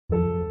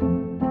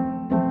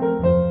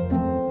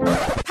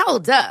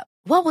Hold up.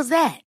 What was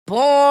that?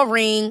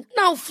 Boring.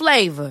 No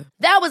flavor.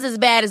 That was as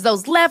bad as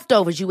those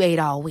leftovers you ate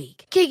all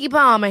week. Keke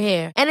Palmer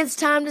here, and it's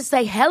time to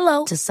say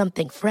hello to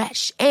something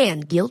fresh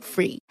and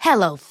guilt-free.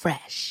 Hello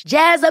Fresh.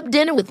 Jazz up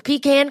dinner with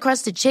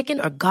pecan-crusted chicken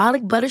or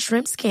garlic butter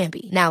shrimp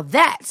scampi. Now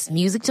that's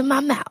music to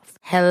my mouth.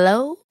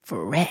 Hello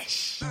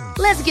Fresh.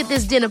 Let's get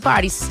this dinner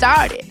party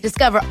started.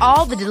 Discover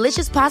all the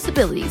delicious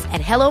possibilities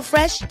at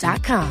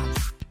hellofresh.com.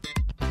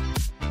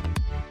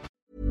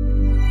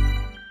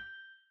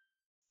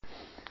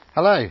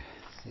 Hello,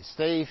 it's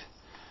Steve,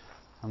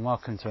 and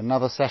welcome to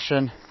another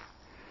session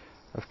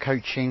of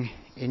coaching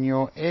in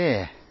your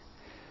ear.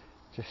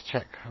 Just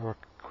check our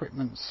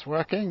equipment's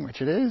working,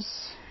 which it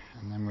is,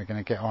 and then we're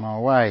going to get on our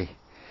way.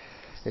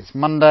 It's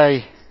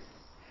Monday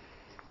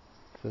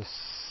the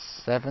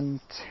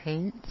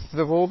 17th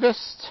of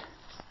August.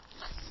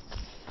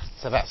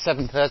 It's about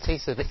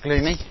 7:30, so a bit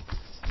gloomy.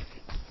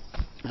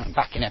 I'm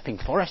back in Epping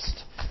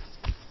Forest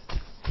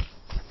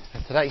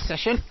for today's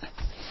session.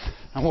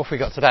 And what have we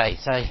got today?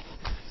 So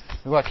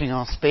we're working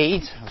our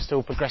speed. I'm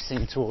still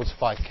progressing towards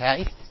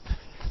 5k,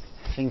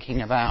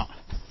 thinking about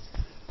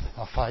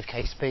our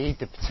 5k speed,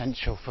 the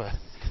potential for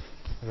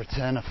the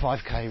return of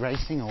 5k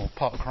racing or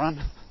park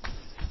run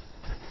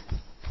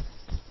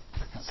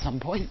at some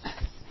point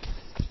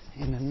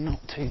in the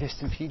not too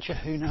distant future.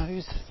 Who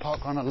knows?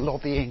 Park run are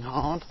lobbying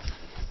hard,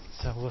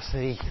 so we'll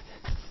see.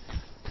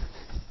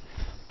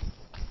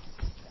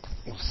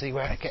 We'll see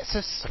where it gets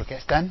us or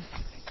gets done.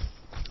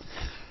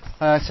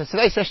 So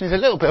today's session is a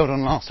little build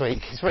on last week.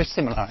 It's very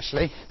similar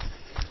actually,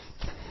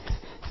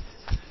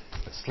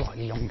 but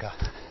slightly longer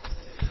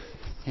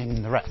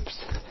in the reps.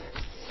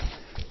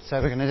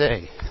 So we're going to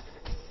do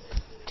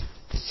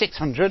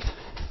 600,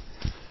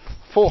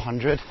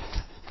 400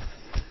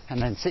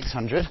 and then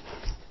 600,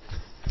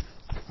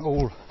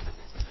 all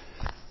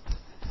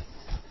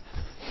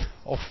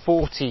of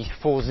 40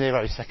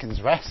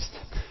 seconds rest.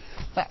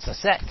 That's a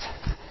set,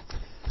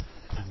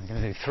 and we're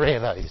going to do 3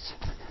 of those.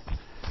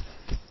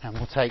 And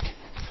we'll take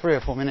 3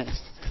 or 4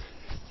 minutes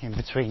in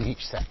between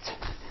each set.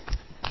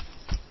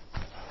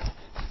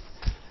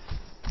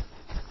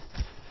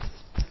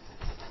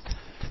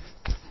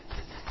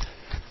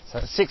 So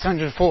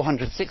 600,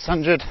 400,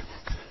 600,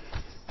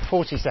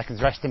 40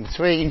 seconds rest in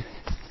between.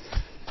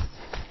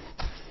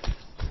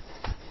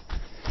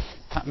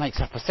 That makes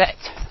up a set.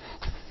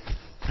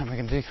 And we're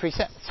going to do 3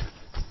 sets.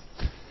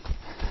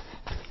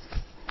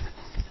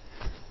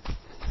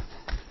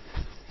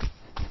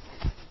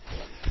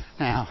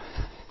 Now,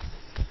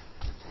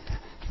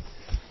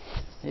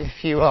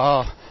 if you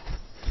are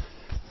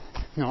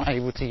not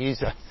able to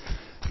use a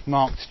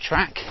marked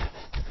track,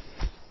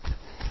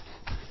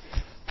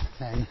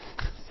 then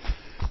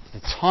the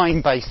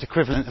time-based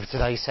equivalent of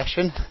today's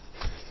session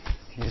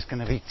is going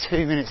to be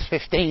 2 minutes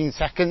 15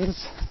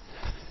 seconds,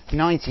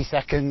 90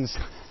 seconds,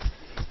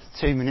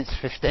 2 minutes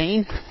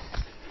 15.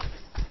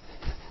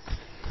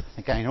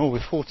 Again, all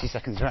with 40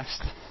 seconds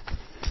rest.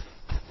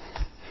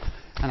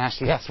 And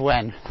actually that's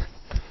when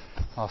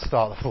I'll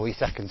start the 40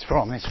 seconds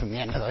from. It's from the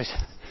end of those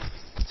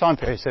time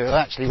periods, so it'll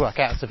actually work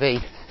out to be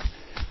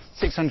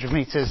 600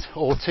 metres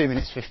or 2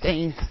 minutes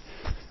 15,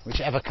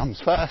 whichever comes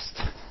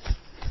first.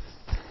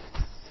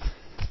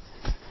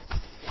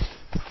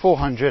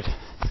 400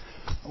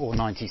 or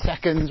 90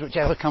 seconds,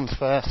 whichever comes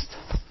first.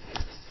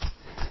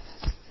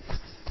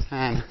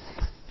 And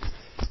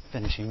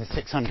finishing with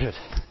 600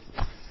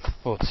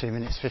 or 2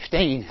 minutes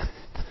 15,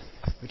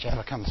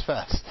 whichever comes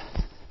first.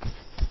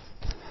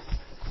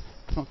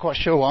 Not quite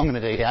sure what I'm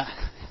going to do yet.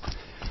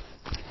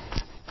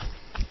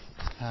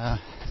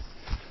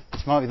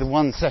 This might be the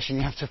one session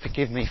you have to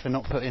forgive me for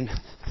not putting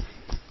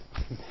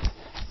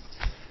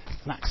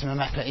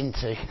maximum effort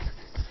into,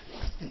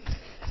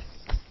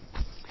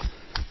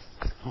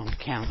 on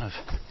account of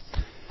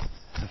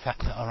the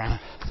fact that I ran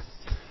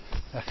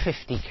a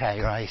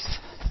 50k race,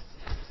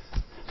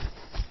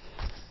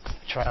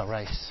 a trail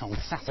race on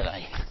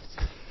Saturday,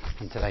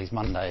 and today's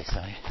Monday,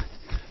 so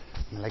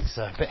my legs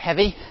are a bit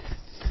heavy.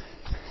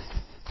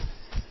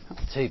 Not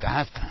too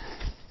bad,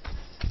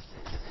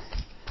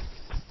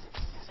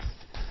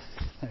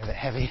 but a bit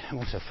heavy. I'm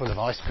also full of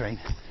ice cream.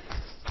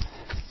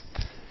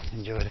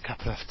 Enjoyed a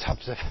couple of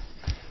tubs of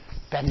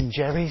Ben &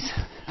 Jerry's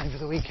over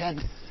the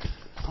weekend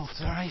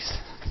after the race.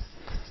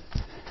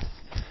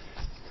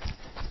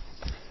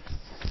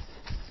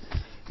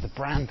 The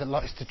brand that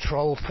likes to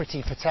troll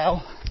Priti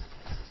Patel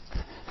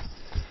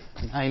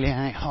and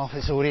alienate half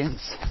its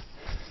audience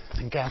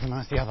and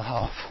galvanise the other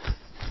half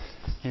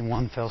in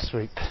one fell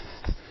swoop.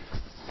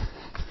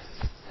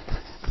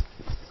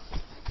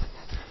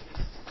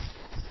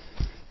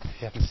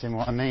 If you haven't seen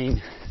what I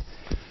mean,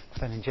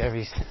 Ben &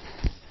 Jerry's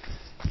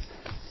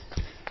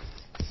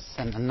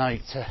sent a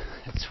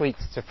tweet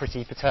to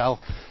Priti Patel,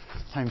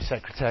 Home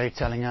Secretary,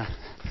 telling her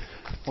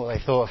what they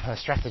thought of her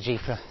strategy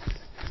for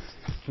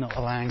not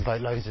allowing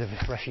boatloads of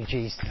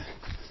refugees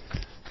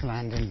to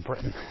land in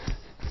Britain,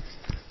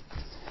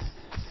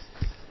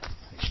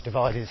 which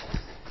divided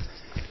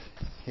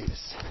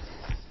its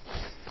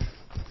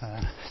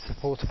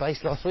supporter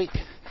base last week,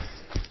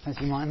 as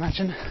you might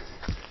imagine.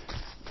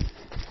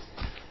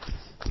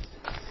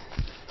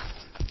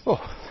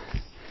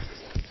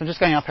 I'm just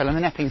going uphill. I'm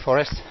in Epping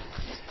Forest.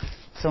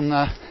 It's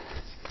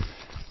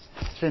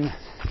been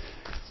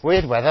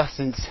weird weather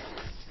since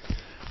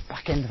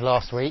back end of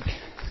last week.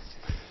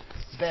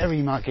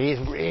 Very muggy.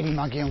 It's really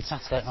muggy on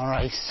Saturday at my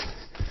race.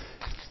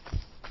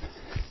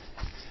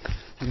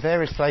 In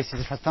various places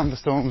I've had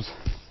thunderstorms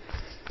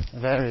at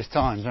various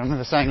times. I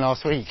remember saying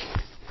last week,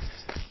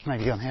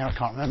 maybe on here, I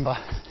can't remember,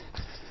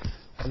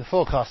 but the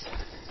forecast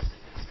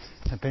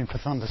had been for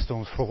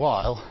thunderstorms for a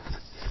while,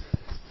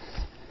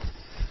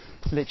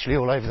 literally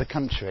all over the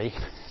country,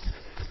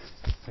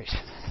 which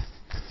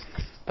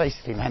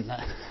basically meant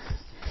that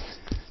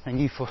they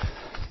knew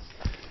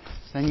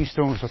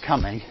storms were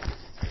coming.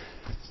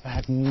 They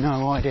had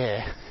no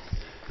idea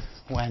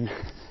when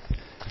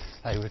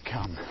they would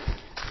come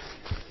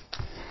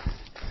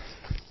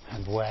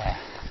and where.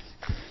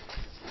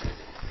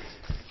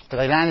 But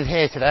they landed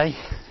here today.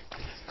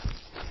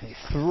 They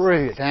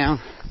threw it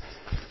down.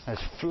 There's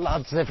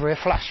floods everywhere,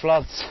 flash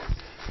floods,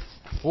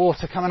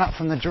 water coming up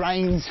from the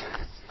drains.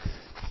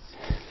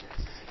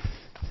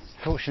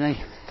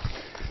 Fortunately,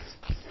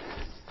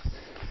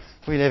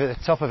 we live at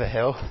the top of a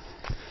hill,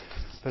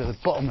 but at the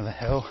bottom of the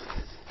hill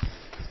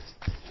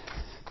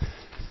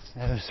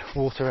there's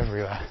water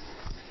everywhere.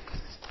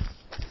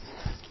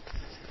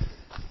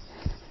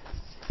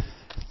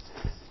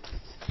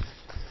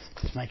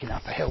 Just making it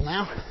up a hill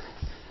now.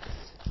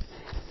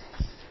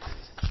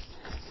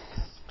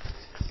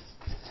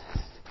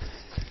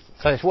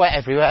 So it's wet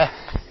everywhere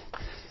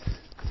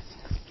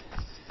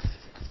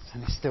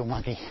and it's still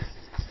muggy.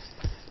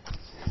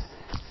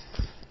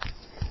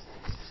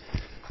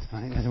 I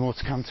think there's more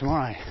to come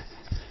tomorrow.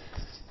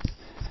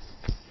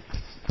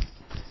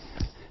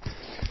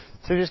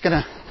 So we're just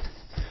going to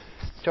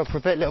jog for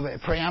a little bit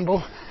of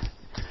preamble,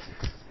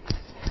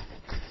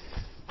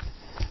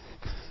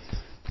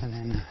 and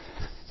then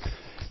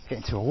get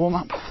into a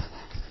warm-up,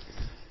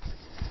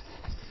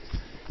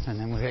 and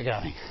then we'll get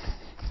going.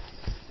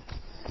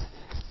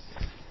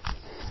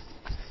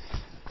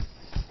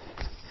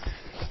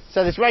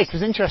 So this race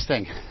was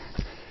interesting.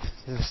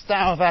 There's a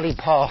Stour Valley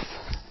Path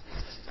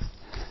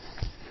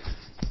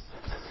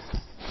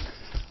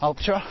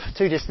Ultra,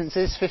 two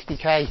distances,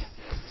 50k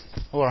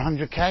or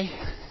 100k.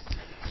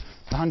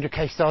 The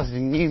 100k started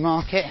in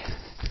Newmarket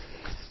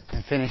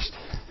and finished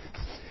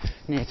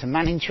near to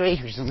Manningtree,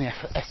 which is on the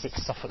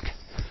Essex-Suffolk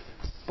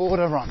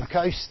border, right on the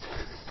coast.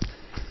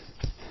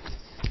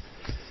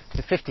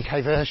 The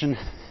 50k version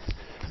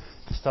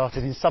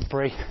started in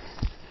Sudbury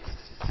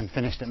and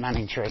finished at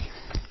Manningtree.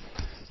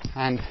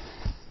 And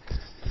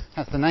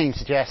as the name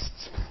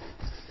suggests,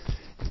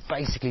 it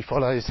basically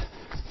follows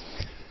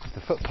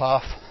the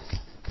footpath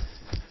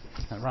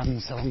that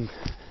runs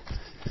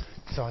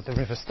alongside the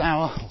River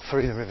Stour, or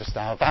through the River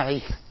Stour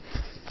Valley.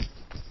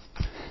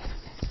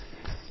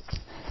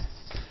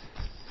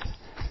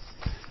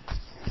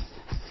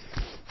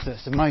 So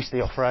it's a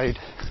mostly off-road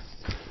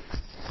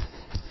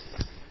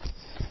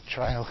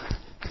trail,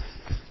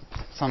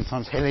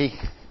 sometimes hilly,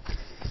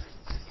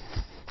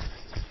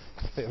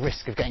 a bit of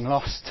risk of getting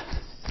lost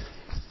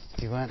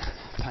if you weren't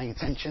paying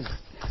attention.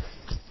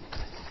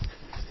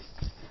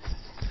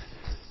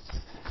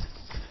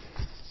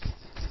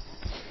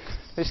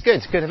 It's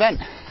good, good event.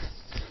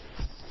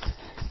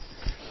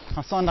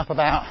 I signed up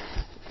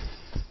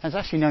it's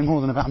actually no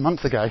more than about a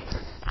month ago,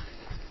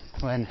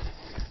 when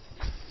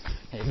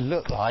it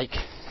looked like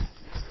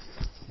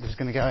it was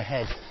going to go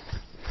ahead.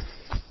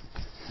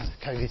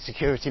 COVID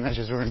security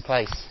measures were in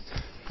place.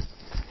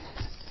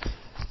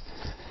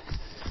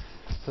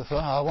 So I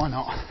thought, why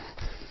not?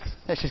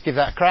 Let's just give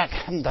that a crack.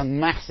 I haven't done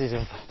masses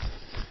of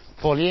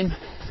volume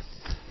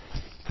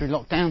through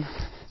lockdown.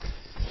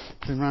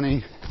 Been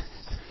running,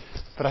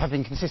 but I have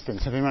been consistent.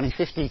 So I've been running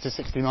 50 to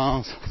 60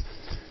 miles,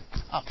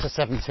 up to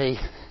 70,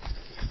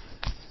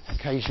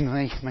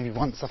 occasionally, maybe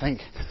once I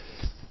think,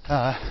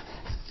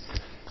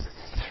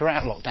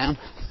 throughout lockdown.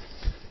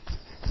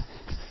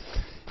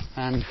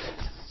 And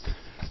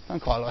done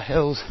quite a lot of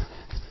hills,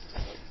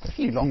 a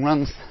few long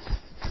runs,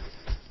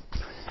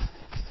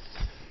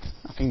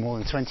 nothing more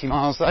than 20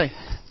 miles though.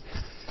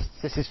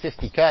 This is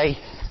 50k,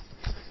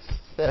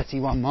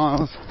 31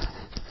 miles,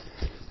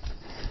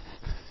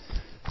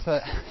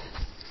 but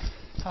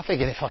I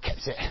figured if I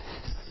kept it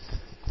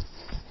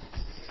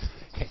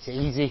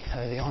easy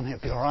early on,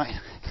 it'd be alright.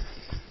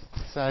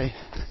 So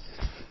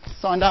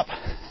signed up,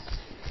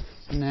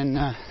 and then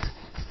I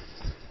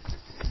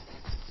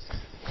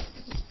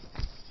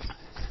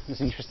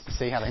was interested to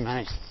see how they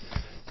managed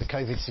the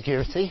COVID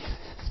security.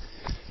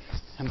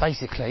 And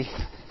basically,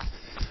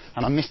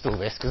 and I missed all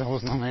this because I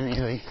wasn't on any of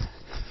the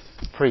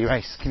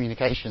pre-race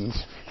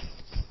communications,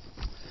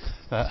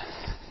 but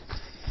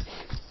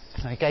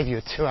they gave you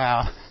a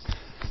 2-hour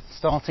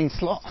starting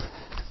slot.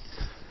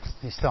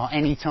 You start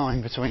any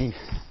time between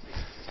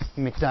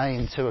midday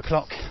and 2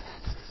 o'clock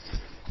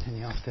in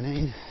the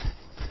afternoon.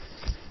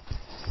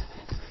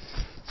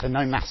 So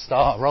no mass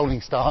start,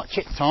 rolling start,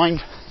 chip timed.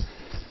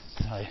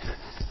 So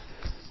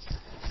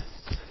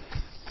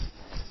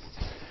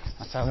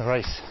that's how the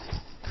race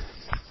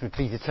would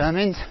be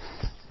determined.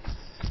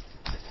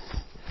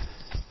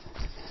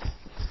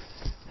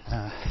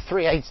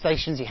 3 aid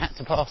stations you had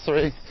to pass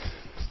through.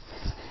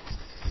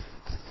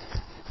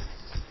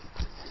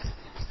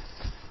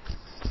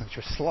 Which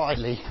were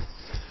slightly,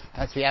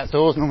 had to be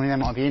outdoors. Normally they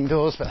might be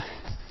indoors, but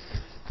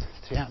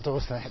to be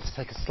outdoors they had to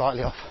take us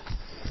slightly off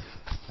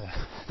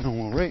the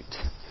normal route.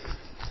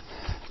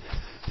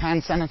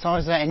 Hand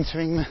sanitizer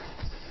entering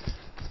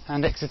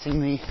and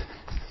exiting the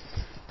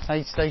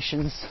aid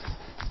stations.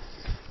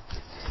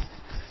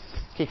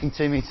 Keeping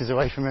 2 meters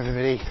away from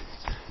everybody.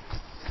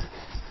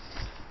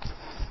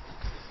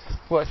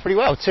 Worked pretty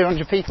well.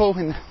 200 people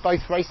in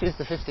both races,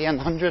 the 50 and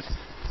the 100.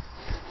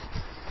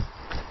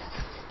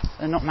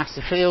 They're not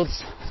massive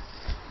fields.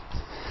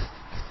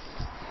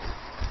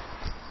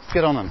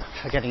 Good on them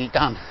for getting it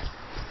done.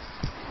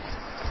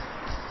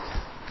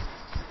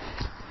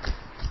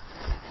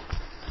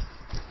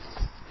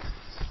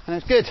 And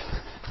it's good.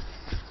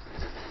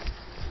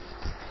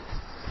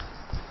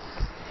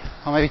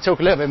 I'll maybe talk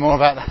a little bit more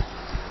about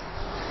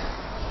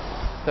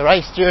the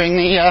race during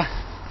the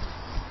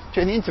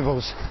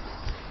intervals,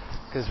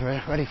 because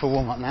we're ready for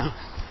warm up now.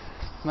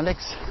 My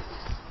legs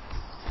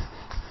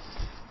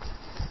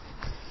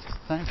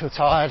don't feel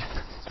tired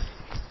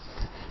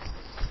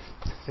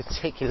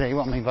particularly.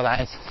 What I mean by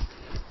that is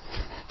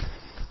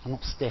I'm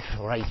not stiff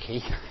or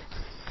achy,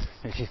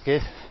 which is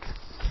good.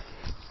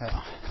 But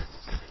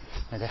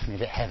they're definitely a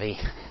bit heavy.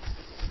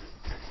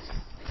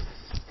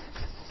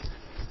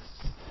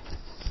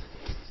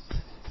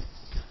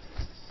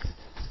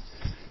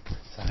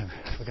 So I'm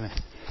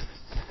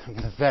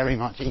gonna very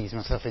much ease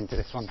myself into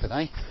this one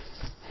today.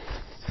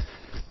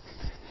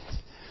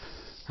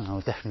 And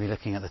I'll definitely be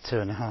looking at the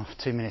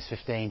 2 minutes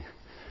 15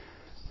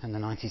 and the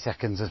 90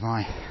 seconds as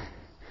my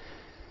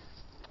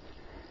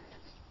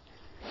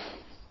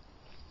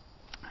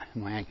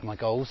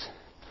goals.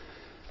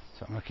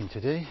 That's what I'm looking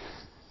to do.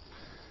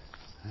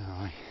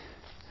 Alright,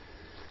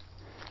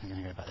 I'm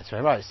going to go back this way.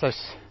 Right, so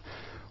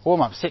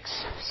warm up, six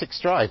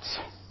strides.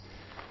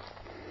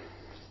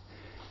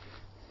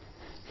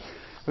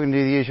 We're going to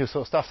do the usual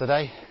sort of stuff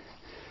today.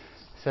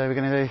 So we're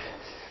going to do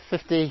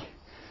 50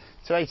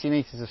 to 80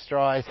 metres of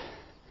stride. So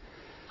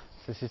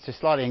this is just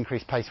slightly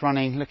increased pace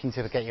running, looking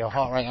to get your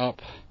heart rate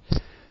up.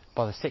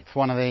 By the 6th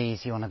one of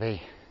these, you want to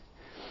be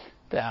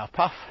a bit out of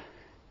puff,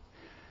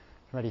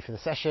 ready for the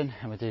session,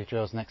 and we'll do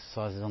drills and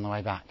exercises on the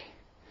way back.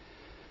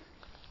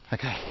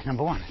 Okay,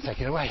 number 1,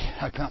 take it away.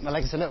 Open up the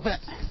legs a little bit.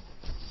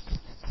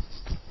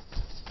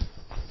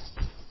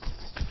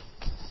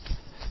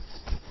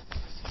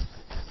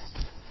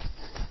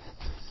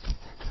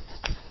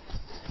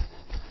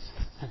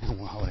 And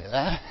we'll hold it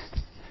there.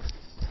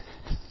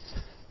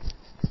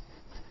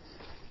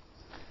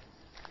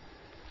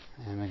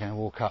 And we're going to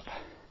walk up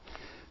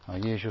our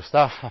usual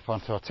stuff, up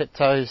onto our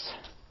tiptoes.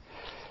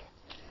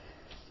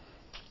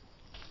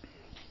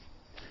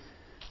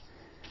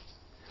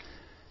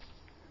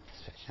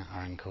 Stretching out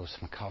our ankles,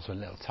 my calves are a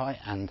little tight,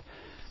 and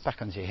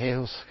back onto your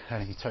heels,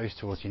 curling your toes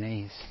towards your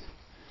knees.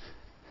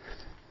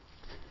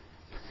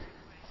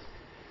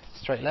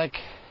 Straight leg,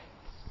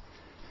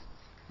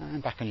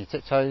 and back on your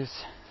tiptoes.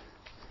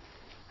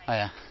 Oh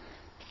yeah.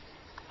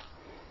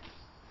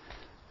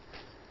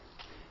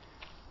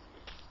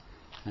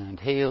 And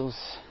heels,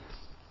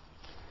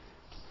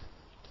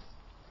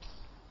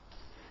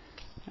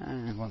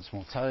 and once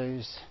more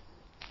toes,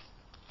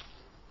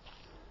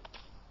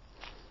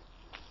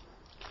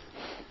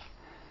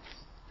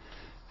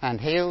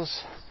 and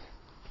heels,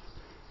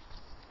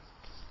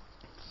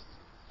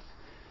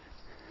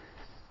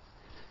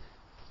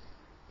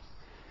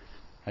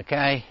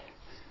 okay,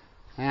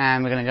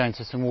 and we're going to go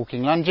into some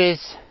walking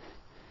lunges.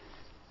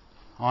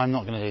 I'm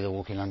not going to do the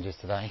walking lunges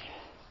today.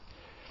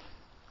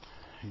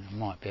 It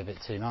might be a bit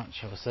too much,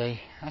 we'll see.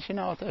 Actually,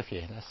 no, I'll do a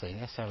few. Let's see,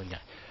 that's how we go.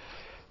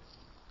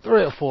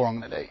 3 or 4 I'm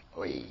going to do.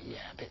 Oh,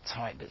 yeah, a bit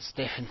tight, a bit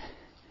stiff.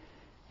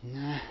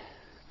 No.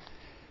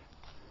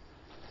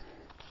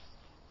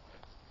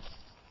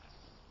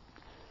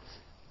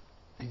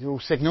 These are all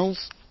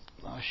signals.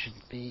 I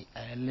should be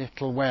a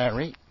little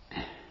wary.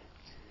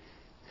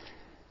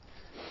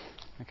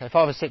 Okay,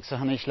 5 or 6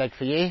 on each leg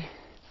for you.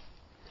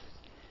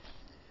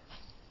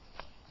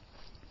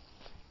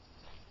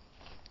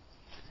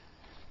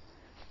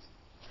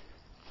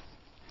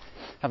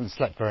 Haven't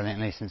slept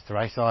brilliantly since the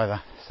race either.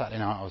 Saturday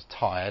night I was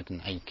tired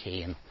and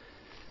achy and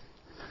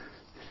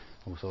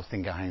all sorts.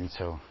 Didn't get home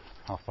until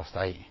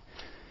 8:30,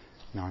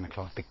 9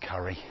 o'clock. Big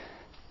curry,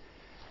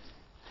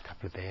 a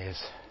couple of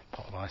beers,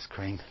 pot of ice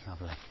cream,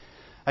 lovely.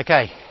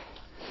 Okay,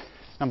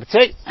 number 2,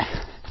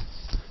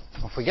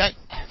 off we go.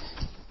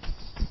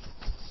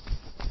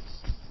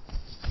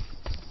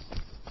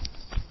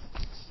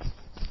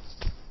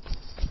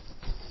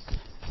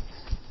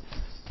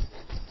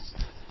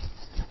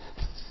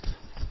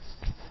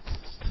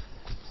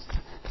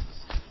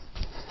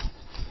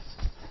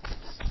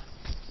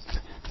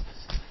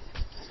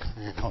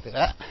 And hold it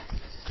there.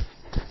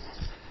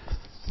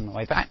 On the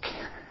way back,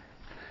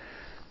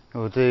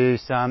 we'll do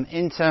some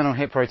internal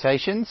hip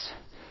rotations.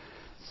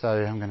 So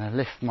I'm going to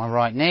lift my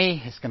right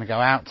knee. It's going to go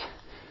out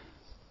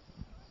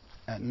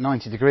at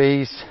 90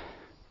 degrees.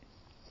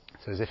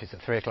 So as if it's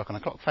at 3 o'clock on a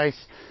clock face,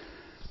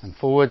 and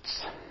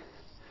forwards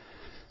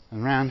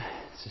and round.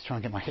 Just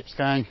trying to get my hips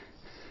going.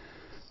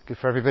 Good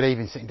for everybody,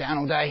 been sitting down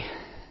all day.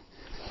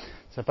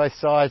 So both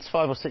sides,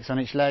 5 or 6 on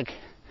each leg.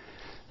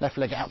 Left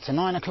leg out to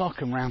 9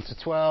 o'clock and round to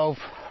 12.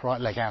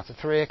 Right leg out at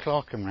 3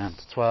 o'clock and round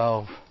to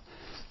 12.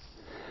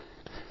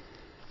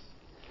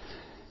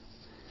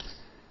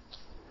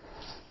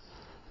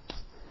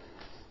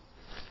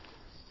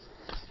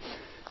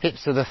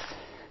 Hips are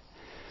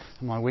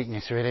my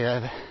weakness really.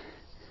 Well,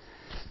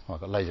 I've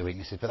got loads of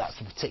weaknesses, but that's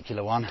a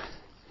particular one that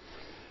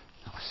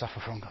I suffer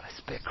from. Got this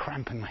bit of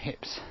cramp in my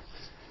hips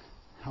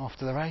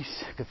after the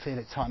race. I could feel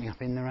it tightening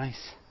up in the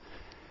race.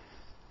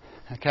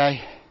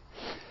 Okay,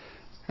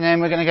 and then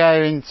we're going to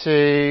go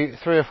into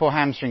 3 or 4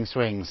 hamstring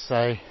swings.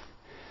 So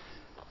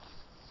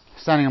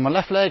standing on my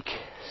left leg,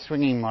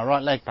 swinging my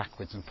right leg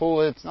backwards and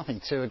forwards,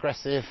 nothing too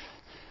aggressive.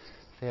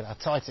 Feel how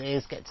tight it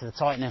is, get to the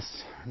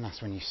tightness, and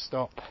that's when you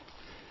stop.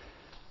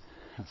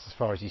 That's as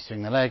far as you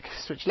swing the leg.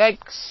 Switch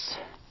legs,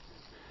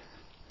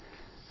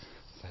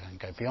 so don't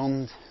go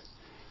beyond.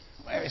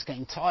 Where it's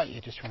getting tight,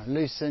 you're just trying to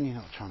loosen, you're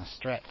not trying to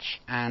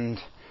stretch. And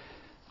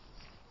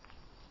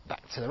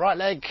back to the right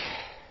leg.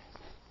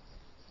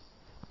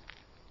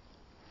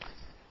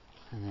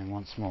 And then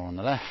once more on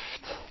the left.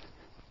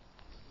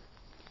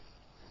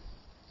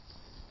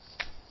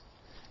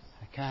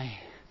 Okay.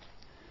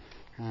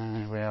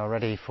 And we are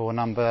ready for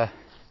number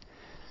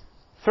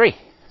 3.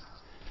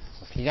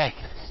 Off you go.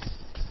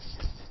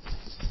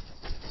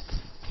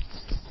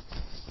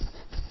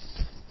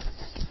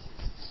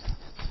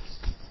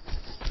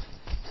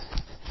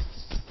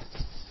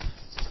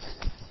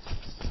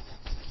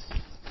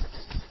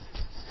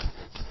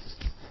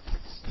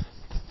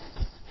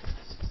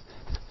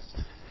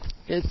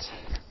 Good.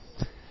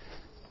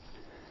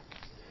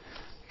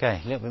 Okay,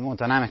 a little bit more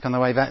dynamic on the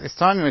way back this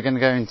time. We're going to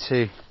go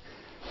into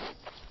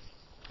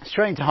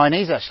straight into high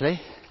knees actually.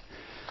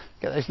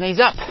 Get those knees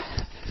up,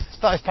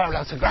 thighs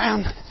parallel to the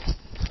ground,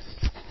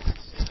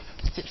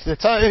 tips to the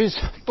toes,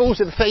 balls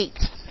to the feet.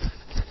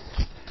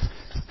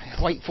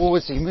 Weight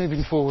forward so you're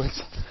moving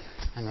forwards,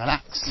 and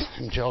relax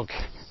and jog.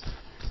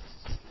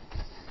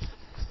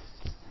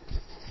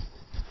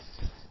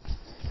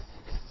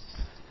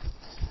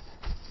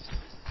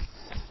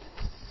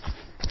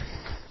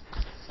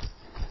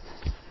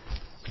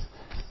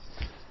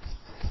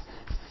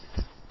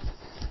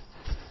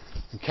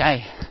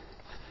 Okay,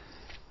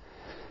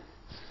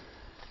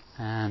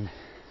 and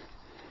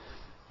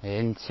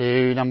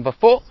into number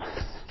 4.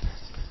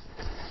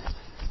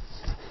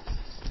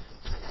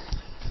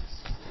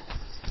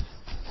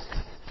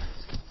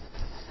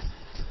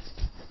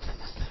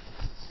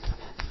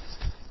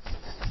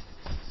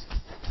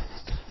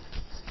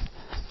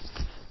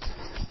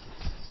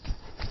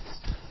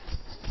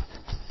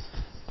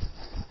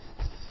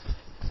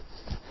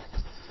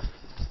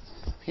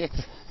 Yes.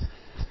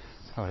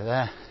 Hold it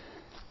there.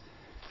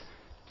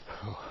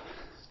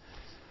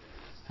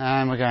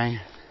 And we're going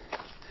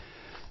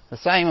the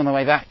same on the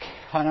way back.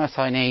 Nice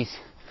high knees.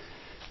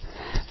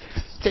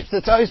 Tips to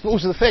the toes,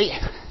 balls to the feet.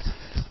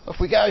 Off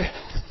we go. A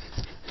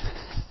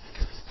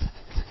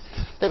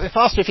little bit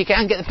faster if you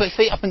can. Get the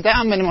feet up and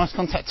down. Minimise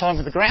contact time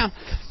with the ground.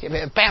 Get a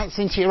bit of bounce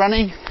into your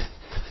running.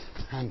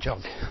 And jog.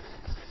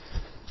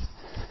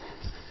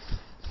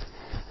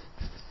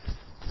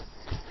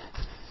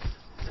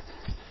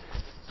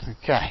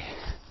 Okay.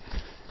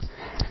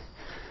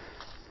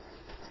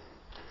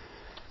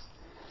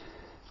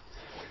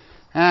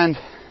 And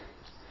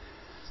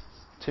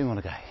 2 more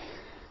to go.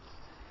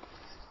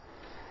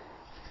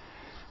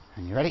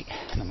 And you ready?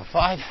 Number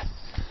 5.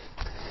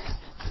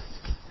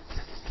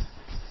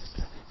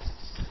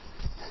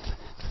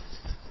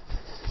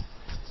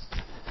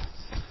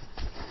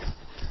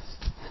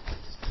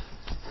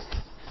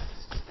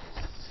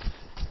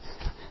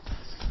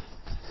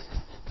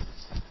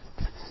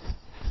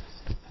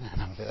 And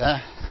another bit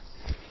there.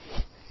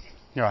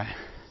 You're right.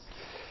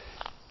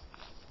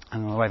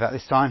 And on the way back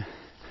this time.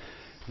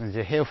 We're going to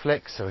do a heel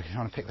flick, so we're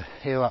trying to pick the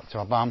heel up to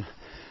our bum,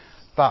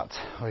 but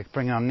we're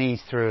bringing our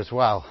knees through as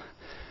well.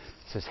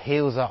 So it's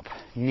heels up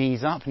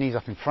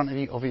in front of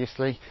you,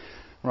 obviously,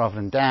 rather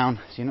than down.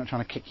 So you're not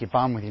trying to kick your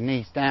bum with your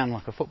knees down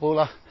like a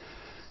footballer.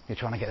 You're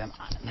trying to get them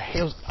the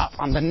heels up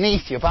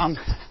underneath your bum.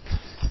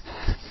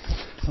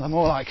 They're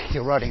more like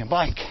you're riding a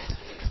bike,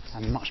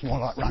 and much more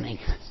like running.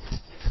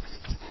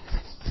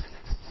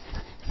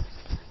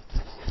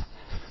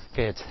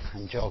 Good,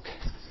 and jog.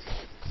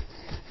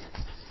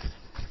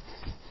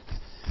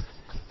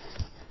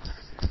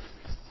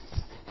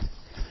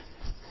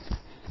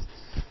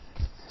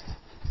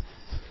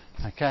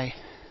 Okay,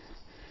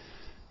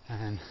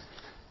 and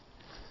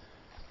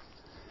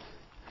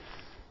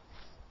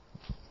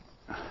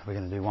we're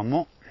going to do one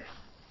more.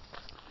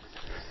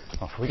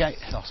 Off we go,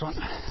 last one.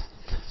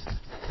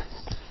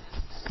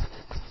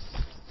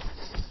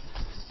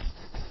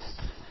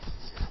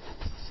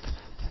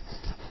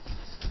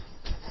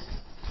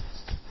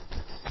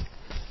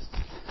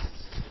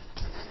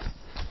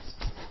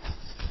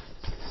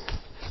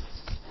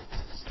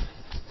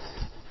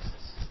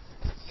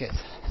 Good.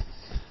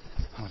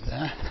 Hold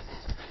there.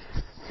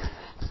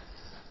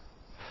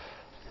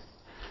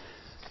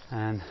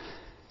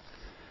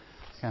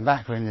 Going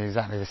back, we're going to do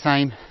exactly the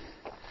same.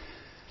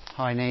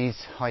 High knees,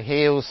 high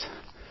heels.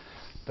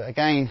 But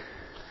again,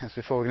 as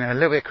before, we're going to go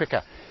a little bit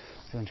quicker.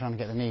 So I'm trying to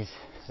get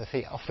the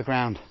feet off the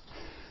ground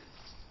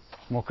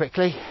more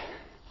quickly.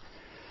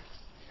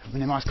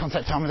 Minimise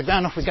contact time with the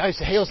ground. Off we go.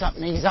 So heels up,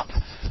 knees up.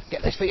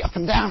 Get those feet up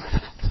and down.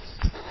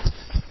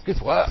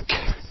 Good work.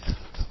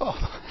 Oh,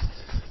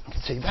 not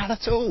too bad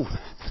at all.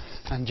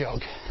 And jog.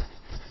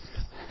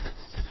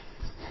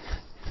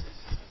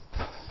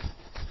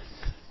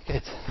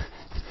 Good.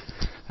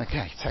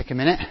 Okay, take a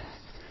minute.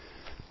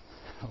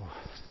 A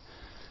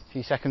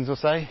few seconds or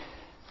so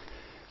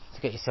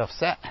to get yourself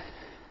set.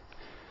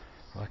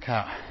 Work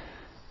out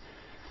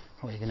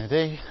what you're going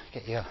to do.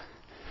 Get your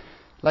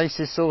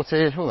laces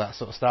sorted, all that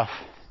sort of stuff.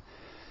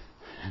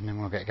 And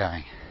then we'll get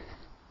going.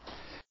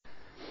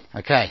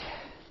 Okay.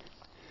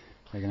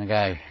 We're going to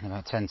go in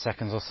about 10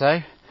 seconds or so.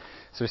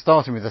 So we're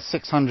starting with a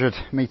 600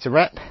 metre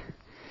rep,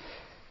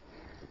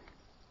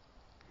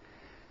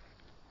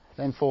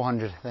 then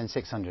 400, then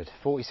 600.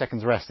 40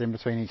 seconds rest in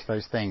between each of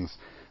those things,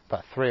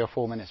 but 3 or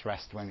 4 minutes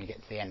rest when we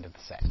get to the end of the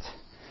set.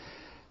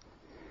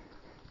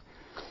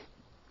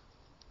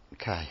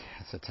 Okay,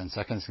 so 10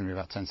 seconds, it's going to be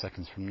about 10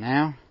 seconds from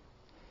now.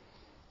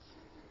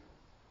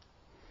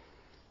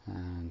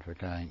 And we're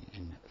going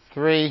in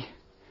 3,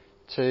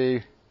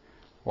 2,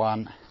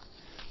 1,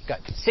 go.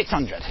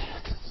 600.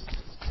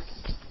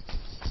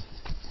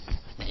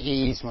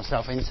 Ease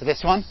myself into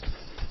this one.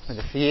 But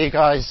for you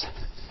guys,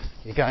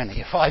 you're going at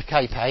your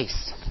 5k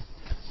pace,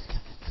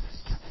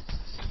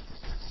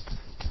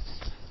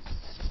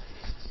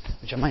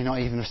 which I may not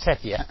even have said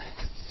yet.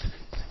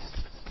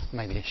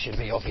 Maybe this should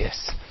be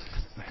obvious.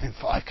 But in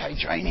 5k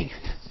training,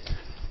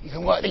 you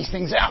can work these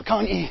things out,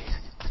 can't you?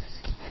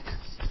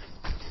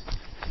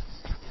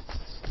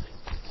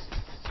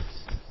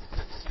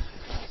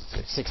 So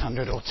it's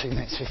 600 or 2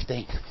 minutes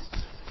 15.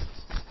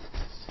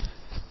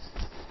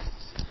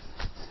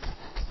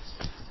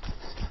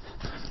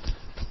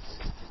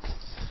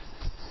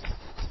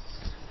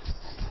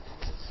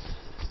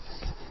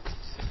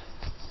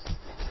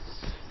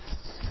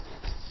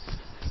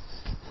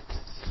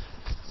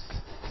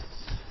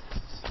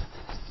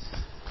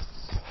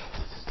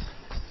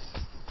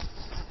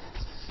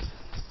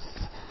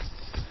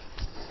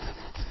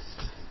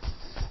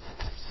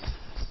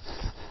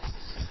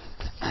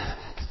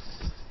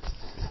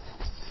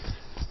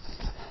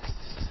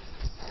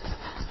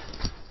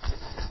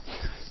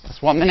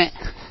 That's 1 minute.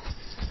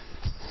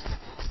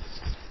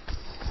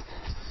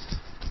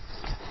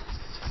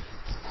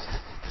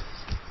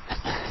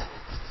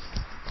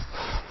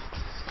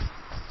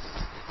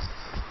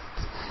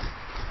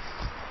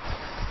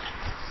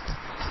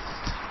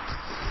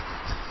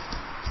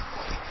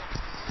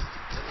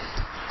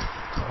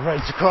 Road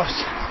to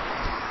cross.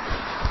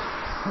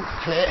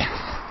 Clear.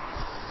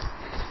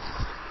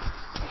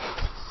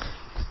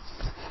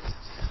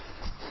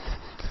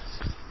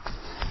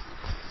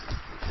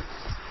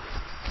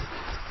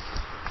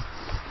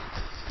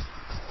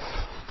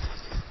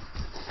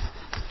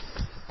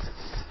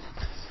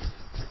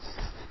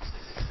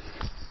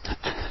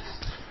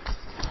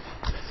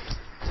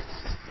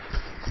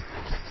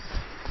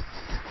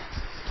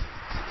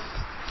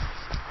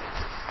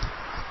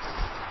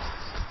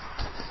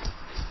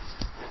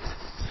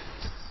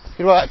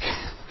 Good work.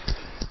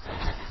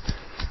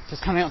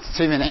 Just coming up to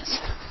 2 minutes.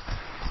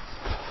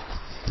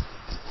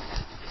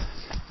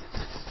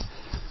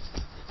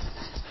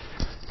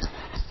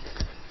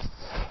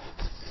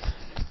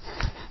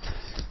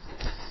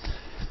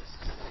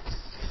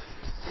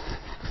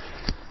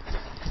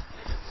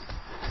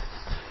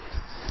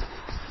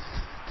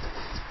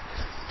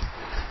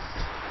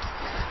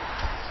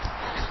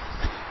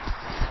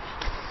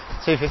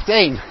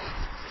 $2:15.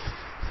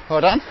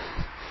 Well done.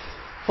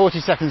 40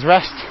 seconds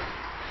rest.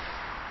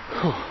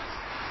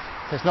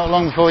 It's not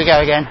long before we go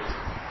again,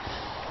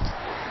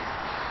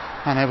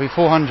 and it'll be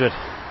 400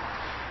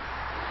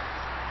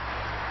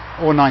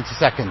 or 90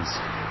 seconds.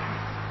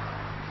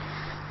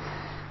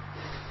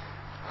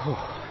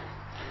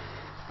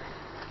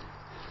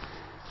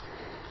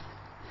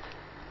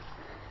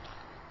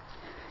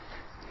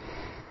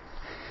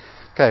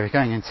 Okay, we're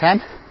going in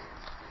 10.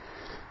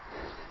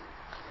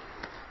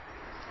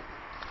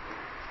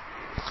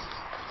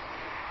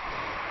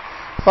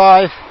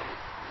 5,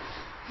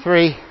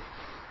 3,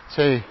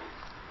 2,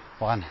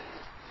 1,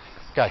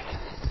 go.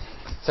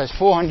 So it's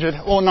 400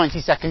 or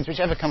 90 seconds,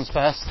 whichever comes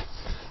first.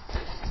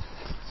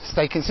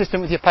 Stay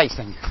consistent with your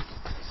pacing.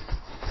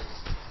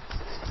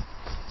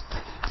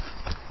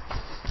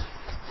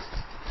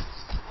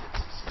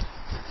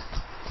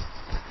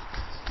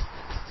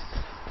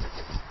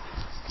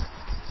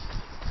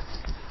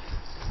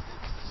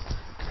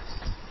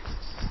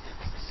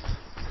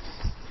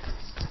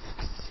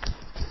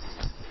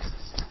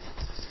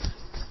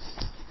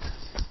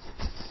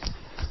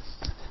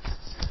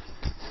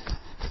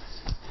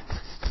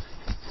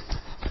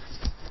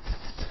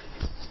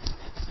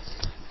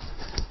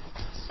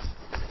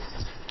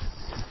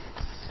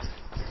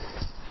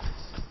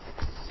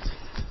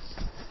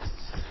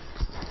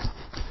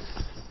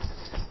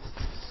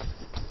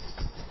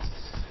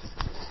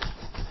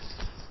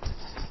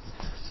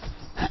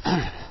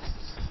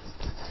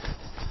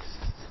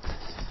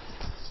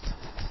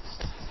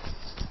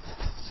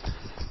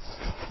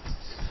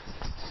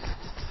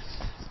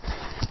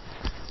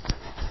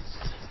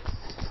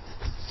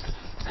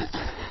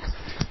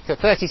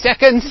 30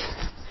 seconds.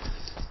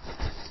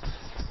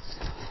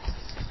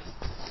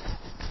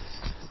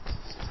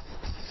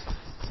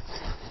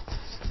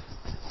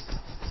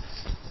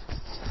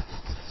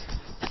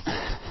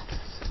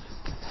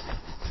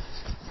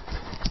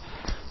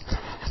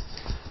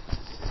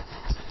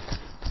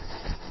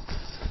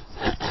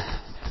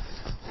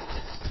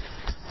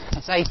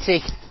 That's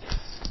 80.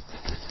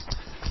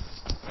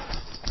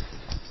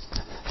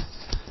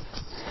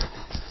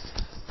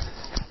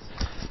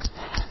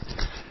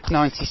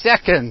 "90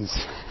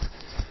 seconds.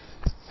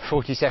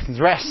 40 seconds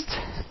rest.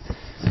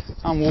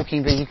 I'm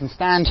walking, but you can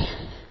stand.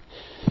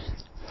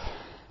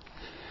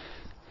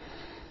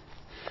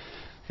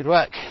 Good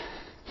work.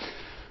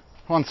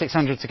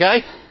 1,600 to go,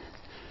 and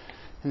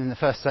then the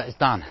first set is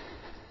done.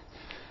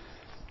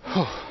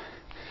 Whew.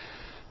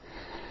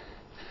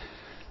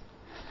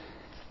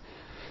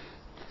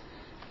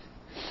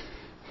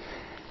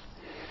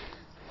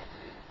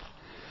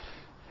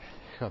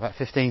 Got about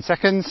 15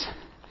 seconds.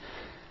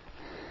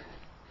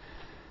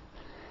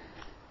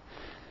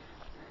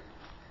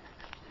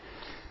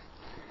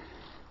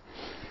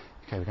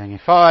 Okay, we're going in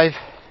 5,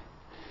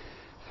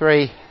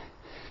 3,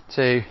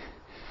 2,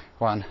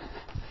 1,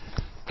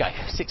 go.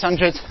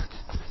 600.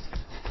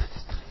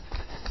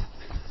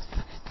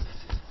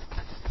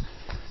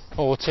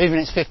 Or 2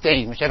 minutes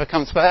 15, whichever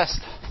comes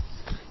first.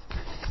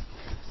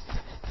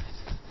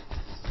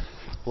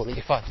 Or at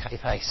your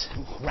 5k pace.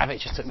 Ooh, rabbit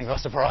just took me by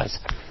surprise.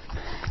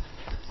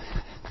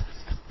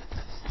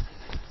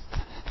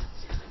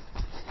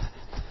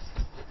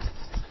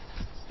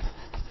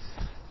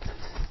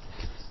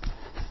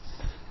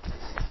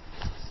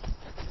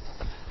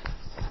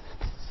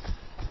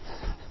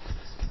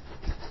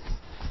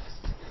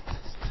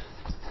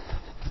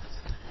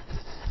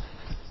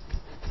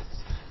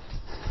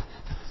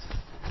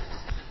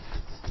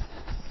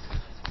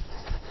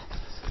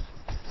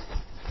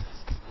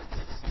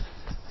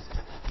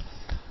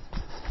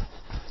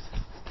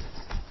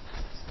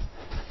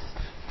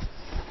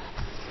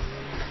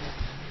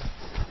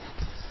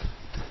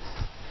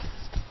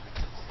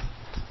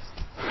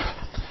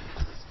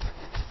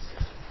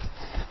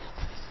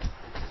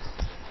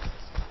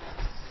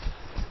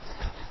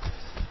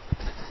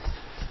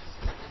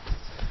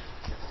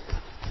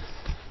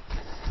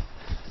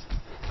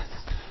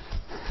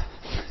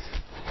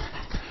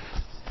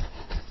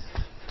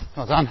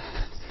 Well done.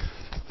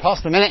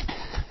 Past the minute.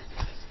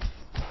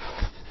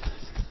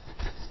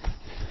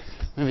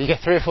 Maybe you get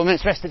 3 or 4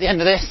 minutes rest at the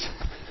end of this.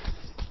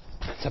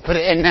 So put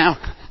it in now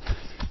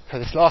for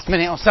this last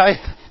minute or so.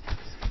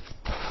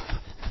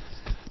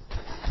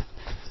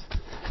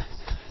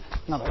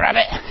 Another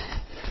rabbit.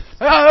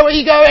 Oh, where are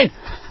you going?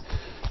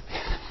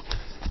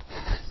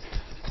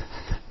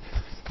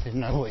 Didn't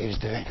know what he was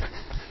doing.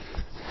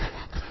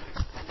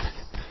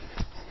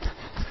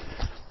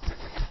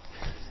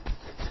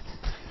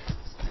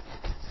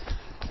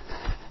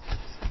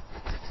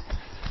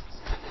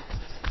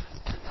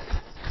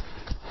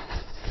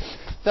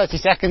 "30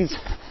 seconds.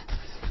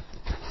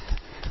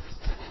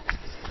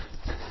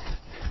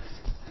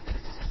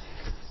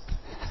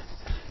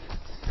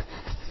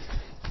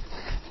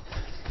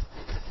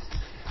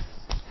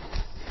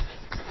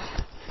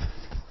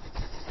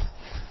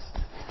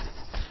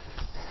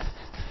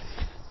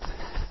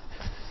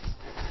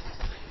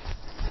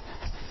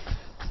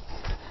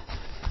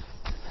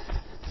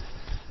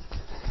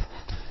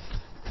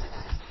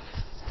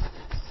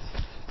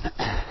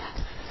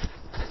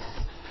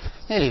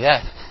 Nearly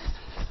there.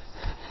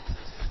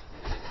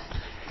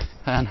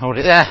 And hold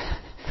it there.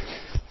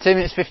 2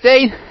 minutes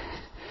 15.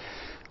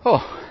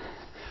 Oh,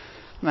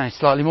 managed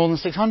slightly more than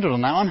 600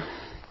 on that one.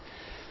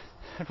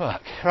 Good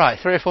work. Right,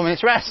 3 or 4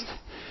 minutes rest.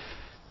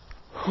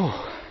 Whew.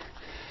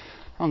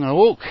 I'm going to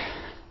walk.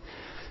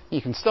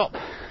 You can stop.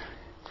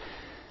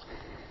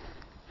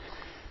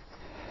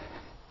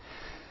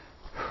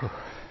 Whew.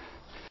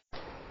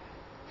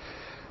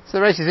 So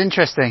the race is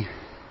interesting.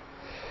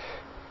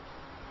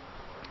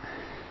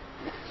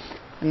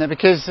 And that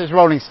because there's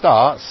rolling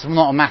starts,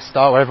 not a mass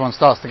start where everyone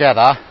starts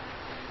together,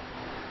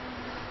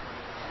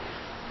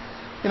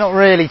 you're not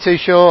really too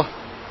sure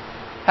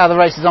how the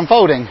race is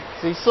unfolding.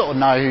 So you sort of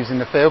know who's in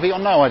the field, but you've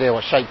got no idea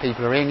what shape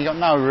people are in, you've got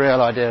no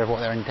real idea of what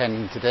they're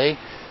intending to do.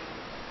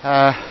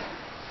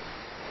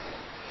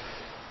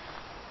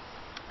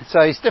 So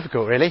it's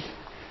difficult really.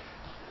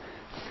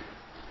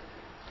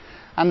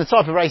 And the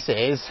type of race it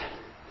is,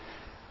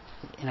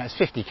 you know, it's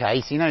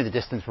 50k, so you know the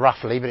distance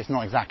roughly, but it's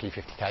not exactly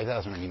 50k. That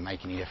doesn't really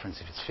make any difference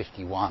if it's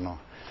 51 or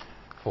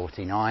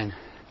 49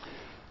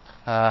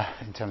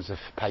 in terms of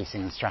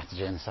pacing and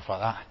strategy and stuff like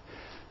that.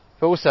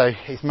 But also,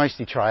 it's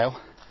mostly trail.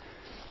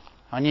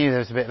 I knew there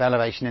was a bit of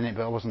elevation in it,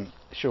 but I wasn't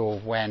sure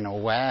when or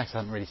where, because I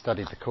hadn't really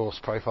studied the course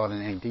profile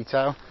in any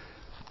detail.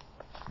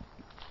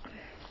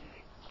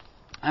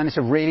 And it's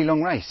a really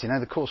long race. You know,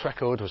 the course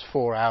record was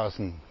 4 hours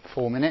and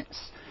 4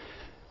 minutes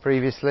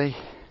previously.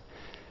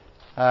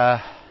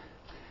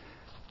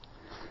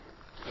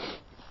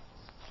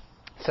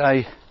 So,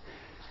 you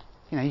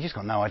know, you just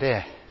got no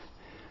idea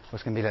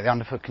what's going to be like the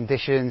underfoot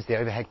conditions, the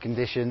overhead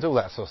conditions, all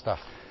that sort of stuff.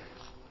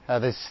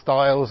 There's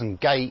stiles and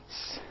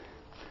gates,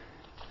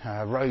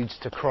 roads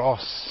to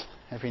cross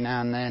every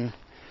now and then,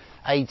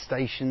 aid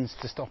stations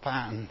to stop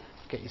at and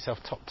get yourself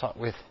topped up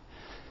with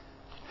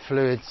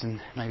fluids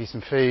and maybe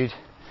some food.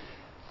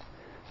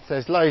 So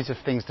there's loads of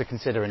things to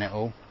consider in it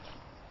all,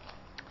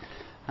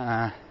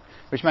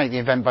 which make the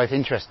event both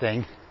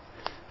interesting,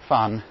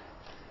 fun,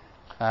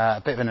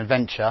 a bit of an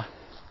adventure,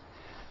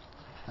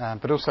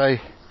 but also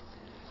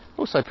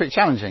pretty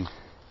challenging.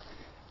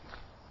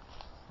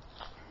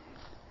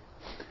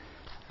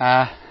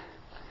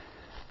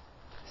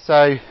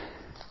 So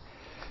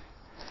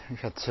we've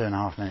had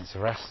 2.5 minutes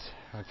of rest.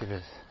 I'll give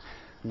it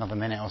another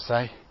minute or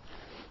so.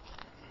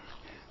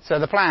 So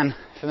the plan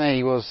for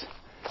me was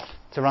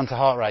to run to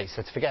heart rate,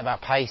 so to forget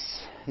about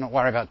pace, not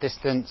worry about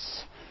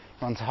distance,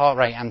 run to heart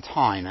rate and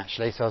time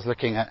actually. So I was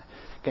looking at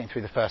getting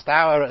through the first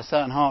hour at a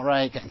certain heart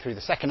rate, getting through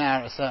the second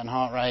hour at a certain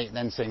heart rate,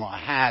 then seeing what I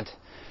had,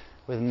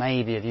 with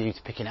maybe a view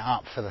to picking it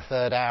up for the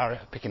third hour,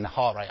 picking the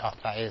heart rate up,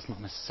 that is, not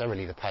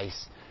necessarily the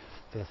pace,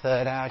 for the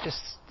third hour. Just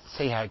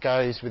see how it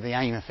goes, with the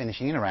aim of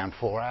finishing in around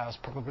 4 hours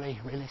probably,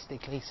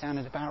 realistically,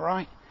 sounded about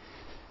right.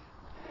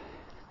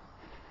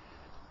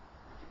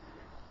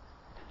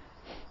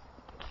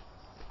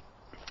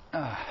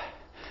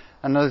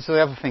 And there's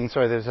the other thing,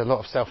 there's a lot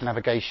of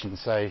self-navigation,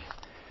 so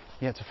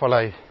you have to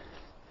follow,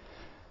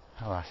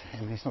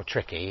 it's not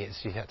tricky,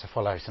 you have to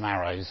follow some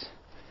arrows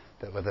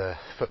that were the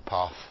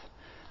footpath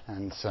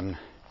and some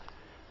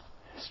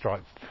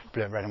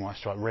red and white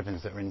striped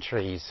ribbons that were in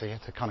trees, so you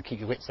have to kind of keep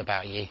your wits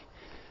about you.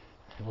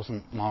 It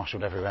wasn't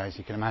marshalled everywhere, as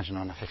you can imagine,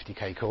 on a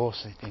 50k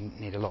course. It didn't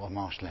need a lot of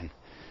marshalling.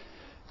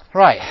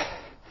 Right,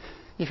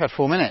 you've had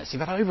 4 minutes,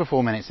 you've had over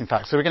 4 minutes in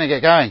fact, so we're going to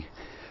get going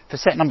for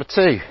set number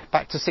 2,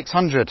 back to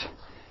 600.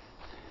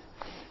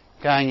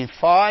 Going in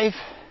 5,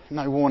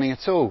 no warning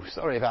at all,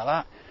 sorry about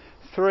that.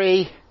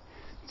 3,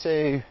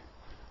 2,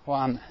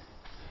 1,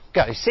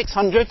 go.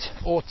 600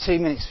 or 2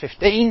 minutes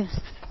 15,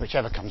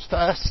 whichever comes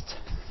first.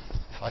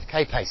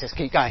 5k pace, let's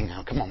keep going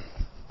now, come on.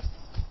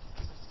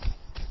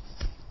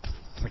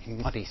 Pretty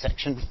muddy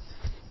section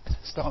to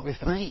start with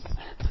for me.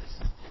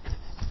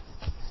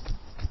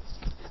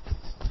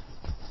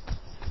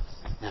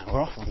 Now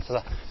we're off onto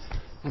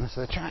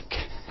the track.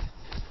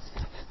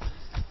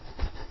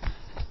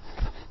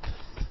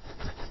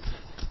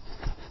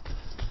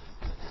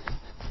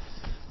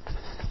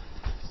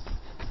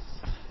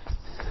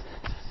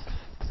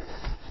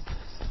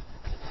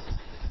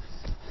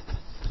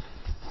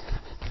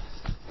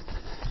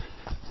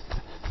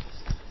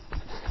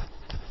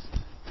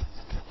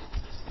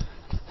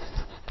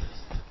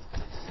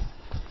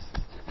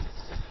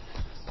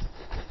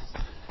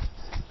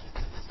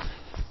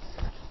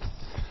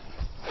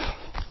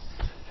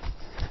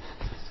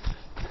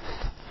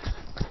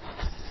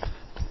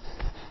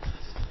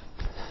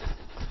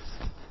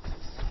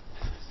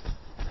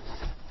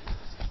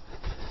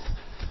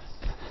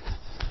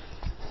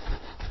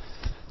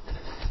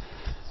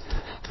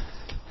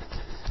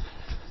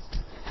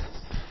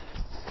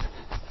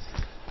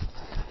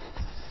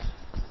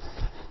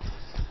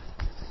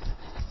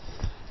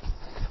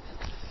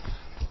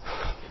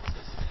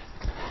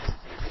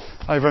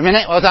 Over a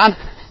minute, well done.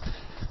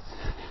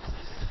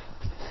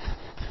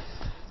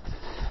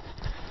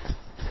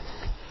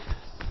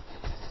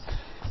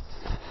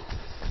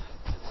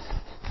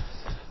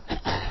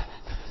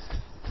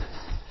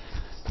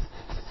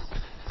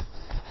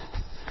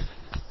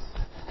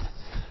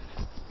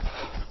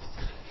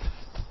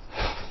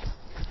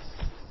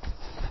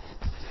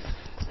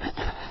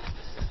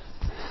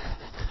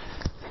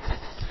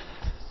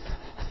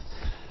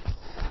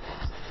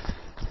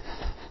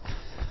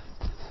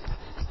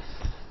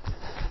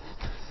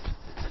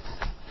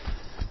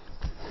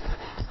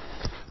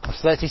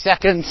 That's 30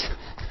 seconds.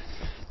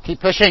 Keep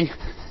pushing.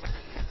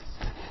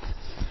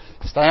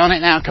 Stay on it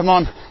now, come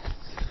on.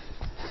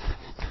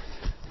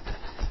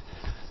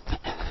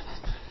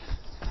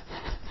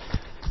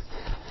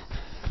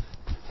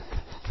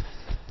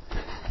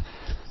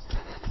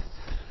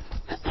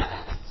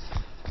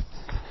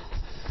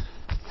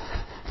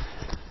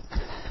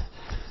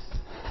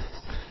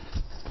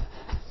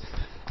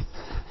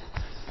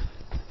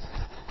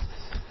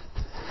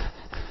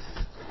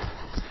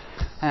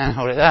 And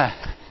hold it there.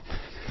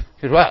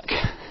 Good work.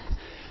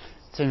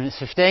 2 minutes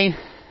 15.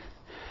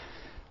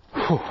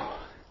 Whew.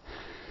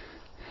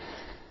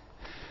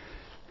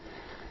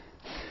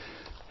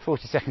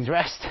 40 seconds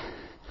rest.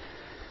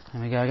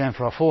 And we go again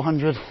for our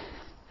 400.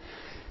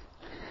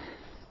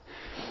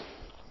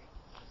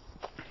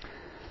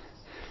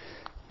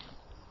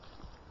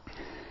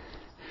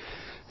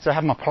 So I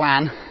have my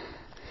plan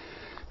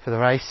for the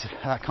race.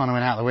 That kind of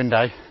went out the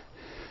window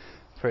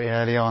pretty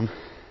early on.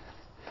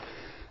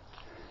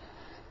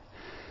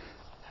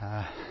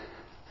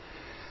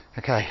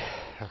 Okay,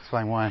 I'll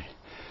explain why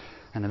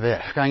in a bit.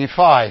 Going in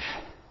 5,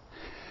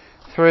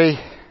 3,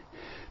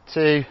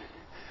 2,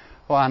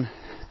 1,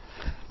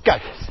 go.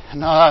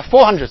 No,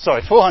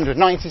 400,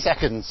 90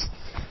 seconds.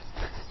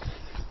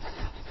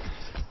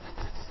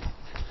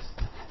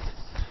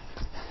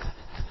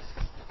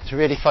 To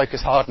really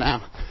focus hard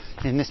now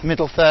in this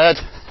middle third.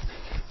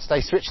 stay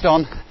switched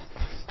on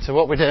to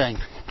what we're doing.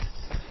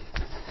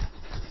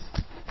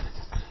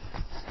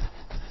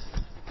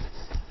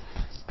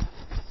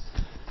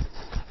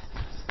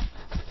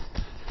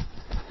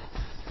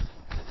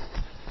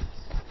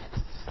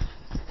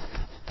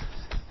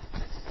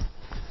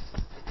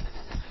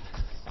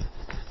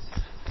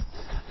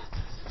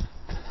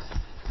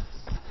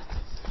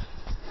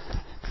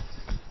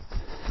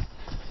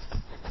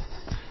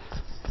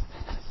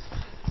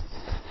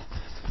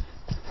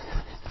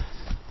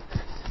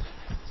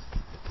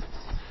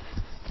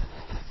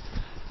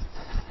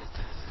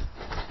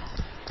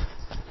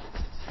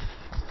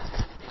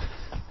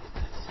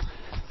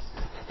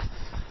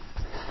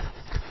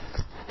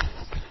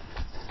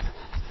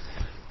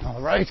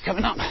 The road's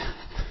coming up.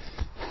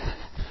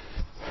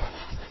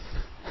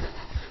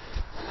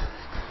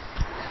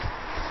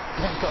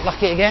 Yeah, got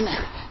lucky again.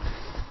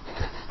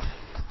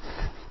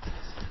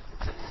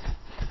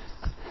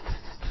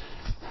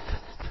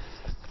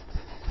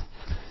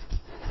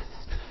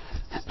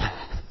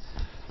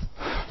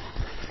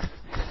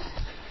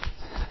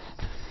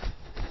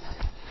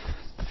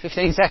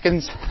 "15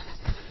 seconds.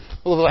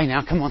 All the way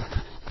now, come on."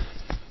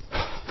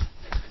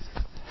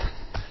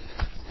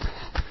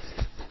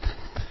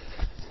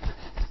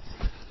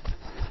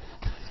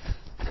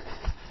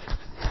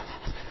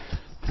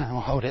 And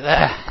we'll hold it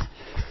there.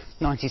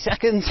 90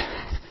 seconds,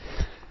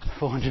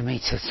 400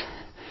 metres.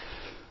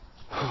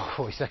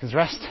 40 seconds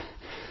rest.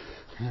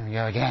 There we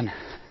go again.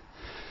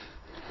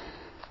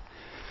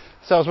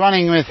 So I was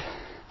running with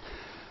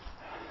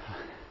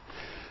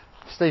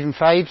Stephen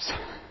Fabes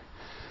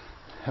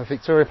of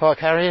Victoria Park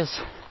Harriers,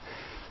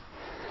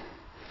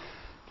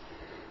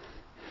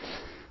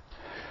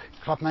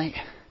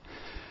 clubmate,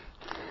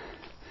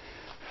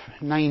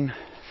 name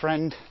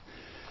friend,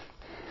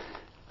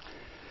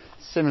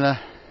 similar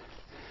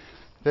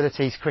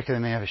abilities, quicker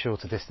than me over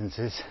shorter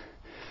distances.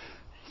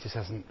 He just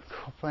hasn't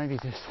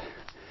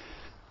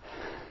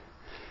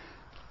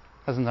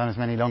done as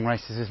many long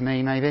races as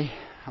me, maybe.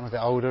 I'm a bit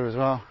older as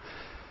well.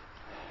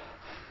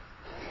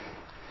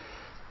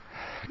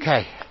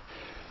 Okay,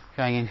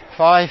 going in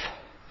 5,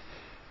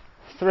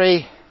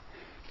 3,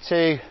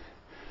 2,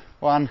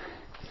 1,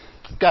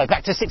 go.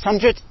 Back to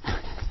 600.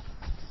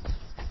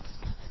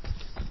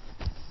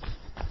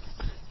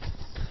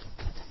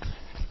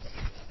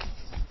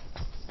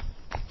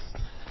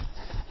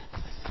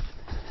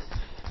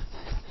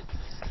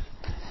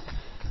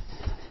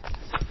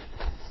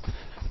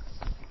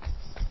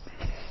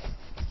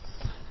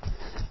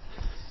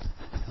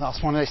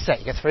 Last one of this set.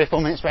 You get 3 or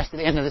 4 minutes rest at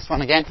the end of this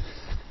one again.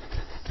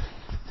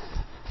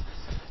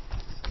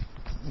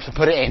 To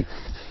put it in.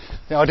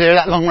 The idea of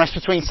that long rest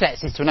between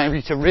sets is to enable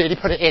you to really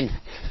put it in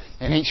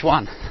each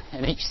one,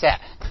 in each set.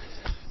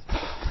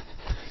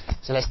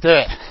 So let's do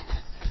it.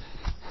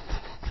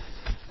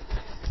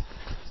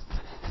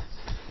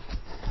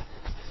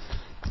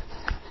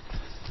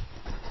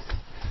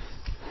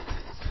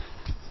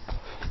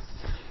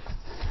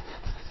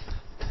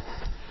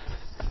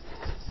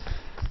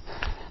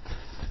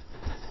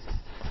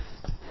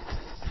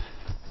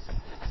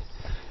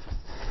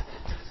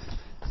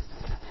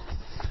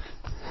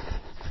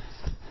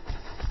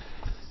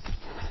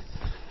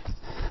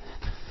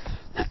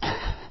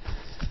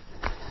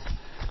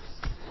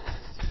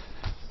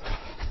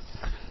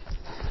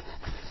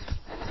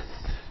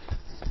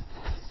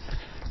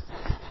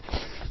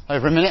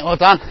 Over a minute, well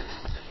done.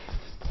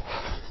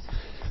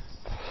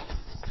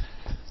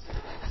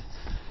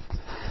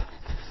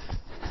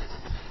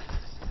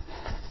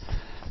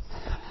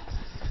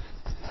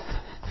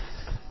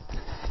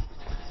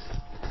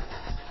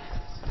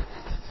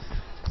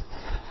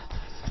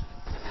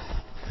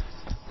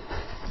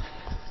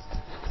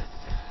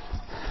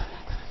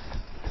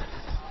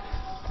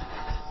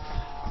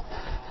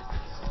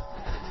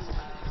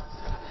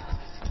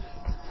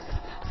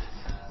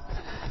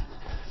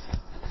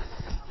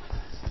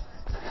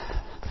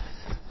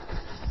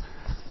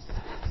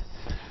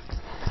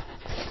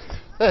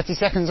 "30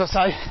 seconds or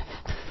so.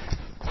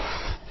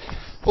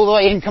 All the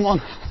way in, come on.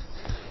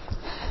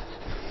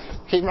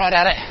 Keep right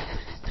at it."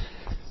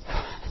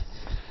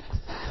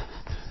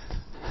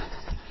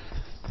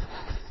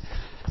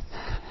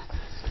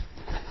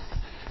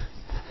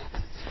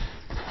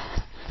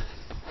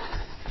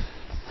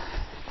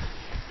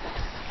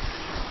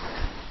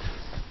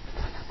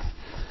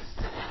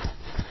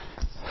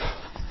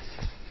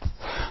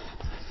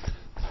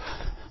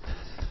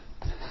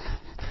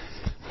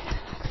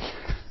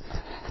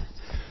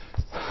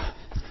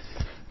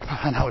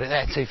 And hold it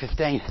there,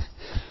 2:15.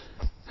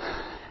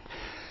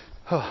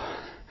 Oh.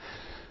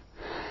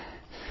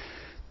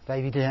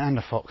 Baby deer and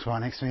a fox right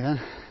next to me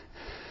then.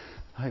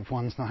 I hope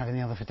one's not having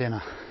the other for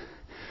dinner.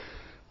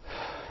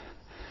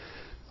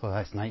 Well,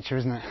 that's nature,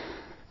 isn't it?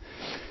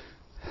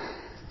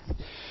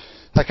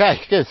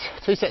 Okay, good.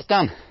 2 sets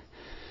done.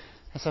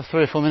 Let's have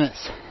 3 or 4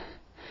 minutes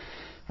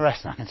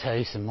rest and I can tell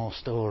you some more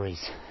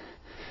stories.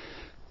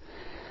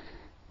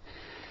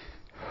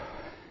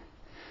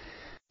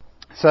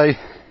 So,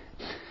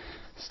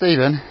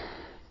 Stephen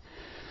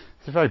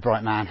is a very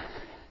bright man.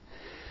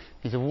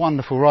 He's a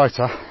wonderful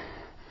writer,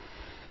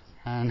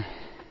 and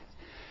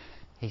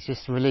he's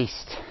just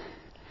released,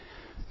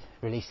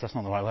 that's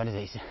not the right word, is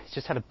it? He's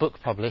just had a book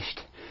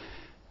published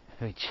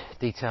which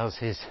details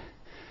his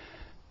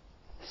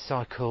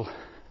cycle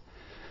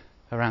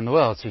around the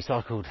world. So he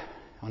cycled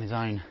on his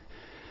own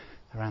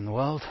around the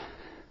world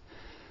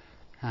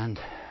and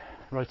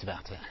wrote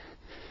about it,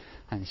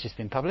 and it's just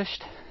been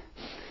published.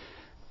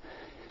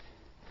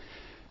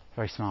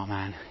 Very smart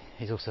man.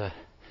 He's also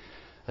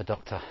a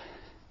doctor,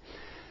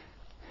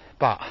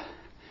 but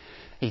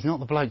he's not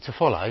the bloke to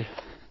follow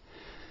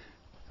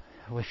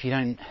if you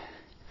don't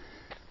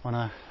on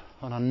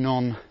a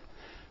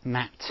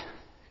non-mapped,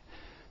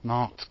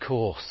 marked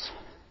course.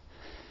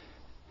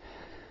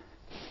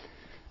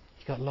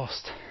 He got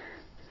lost.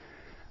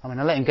 I mean,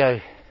 I let him go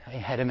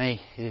ahead of me.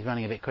 He was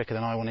running a bit quicker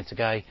than I wanted to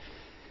go,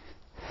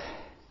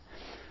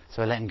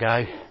 so I let him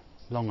go.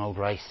 Long old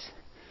race.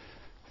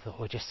 Thought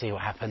we'll just see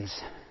what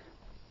happens.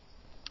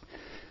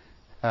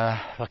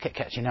 I kept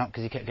catching up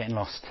because he kept getting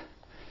lost.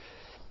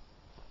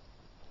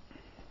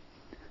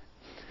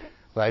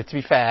 Though, to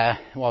be fair,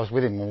 I was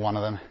with him on one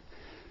of them.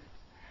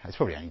 It's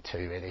probably only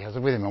two, really. I was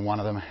with him on one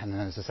of them, and then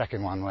there's the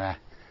second one where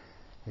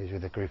he was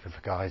with a group of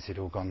guys who'd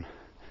all gone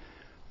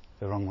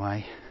the wrong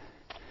way.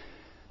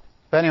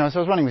 But anyway, so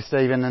I was running with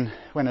Stephen and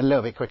went a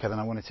little bit quicker than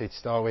I wanted to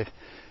start with,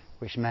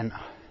 which meant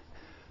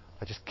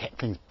I just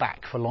kept things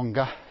back for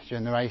longer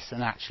during the race,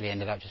 and actually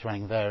ended up just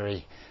running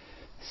very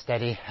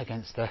steady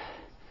against the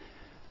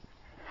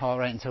heart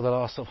rate until the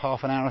last sort of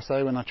half an hour or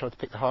so, when I tried to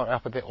pick the heart rate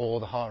up a bit, or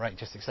the heart rate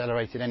just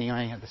accelerated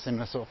anyway at the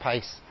similar sort of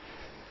pace.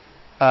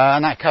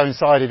 And that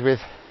coincided with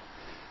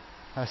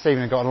Stephen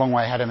had got a long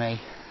way ahead of me,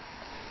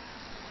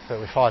 but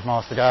with 5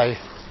 miles to go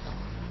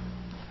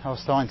I was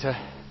starting to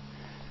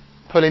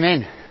pull him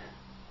in.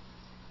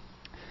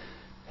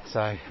 So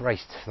I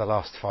raced for the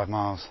last 5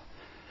 miles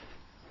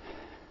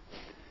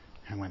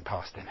and went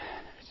past him,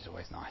 which is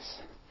always nice.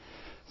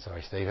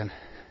 Sorry, Stephen.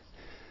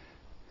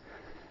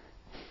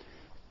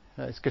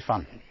 It's good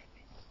fun.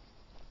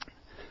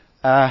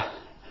 And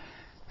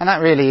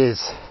that really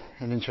is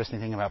an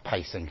interesting thing about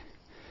pacing,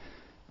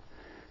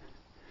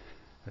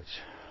 which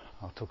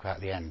I'll talk about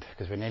at the end,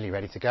 because we're nearly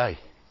ready to go.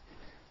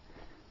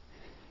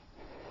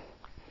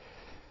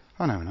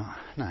 Oh no, we're not.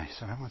 No,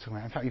 sorry, I'm not talking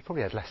about. In fact, you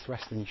probably had less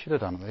rest than you should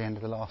have done at the end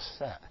of the last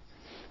set.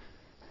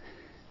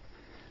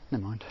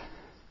 Never mind.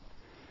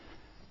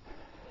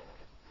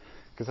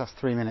 Because that's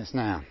 3 minutes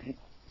now.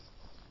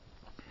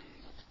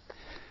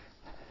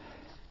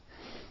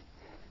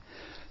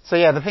 So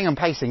yeah, the thing on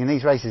pacing in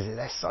these races is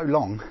they're so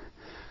long.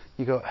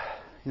 You've got,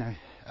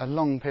 a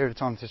long period of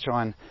time to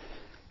try and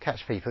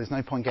catch people. There's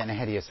no point getting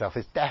ahead of yourself.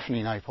 There's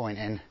definitely no point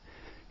in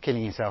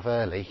killing yourself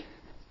early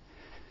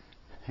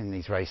in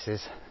these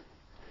races.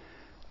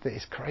 But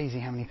it's crazy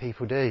how many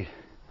people do.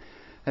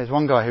 There's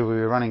one guy who we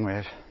were running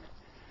with,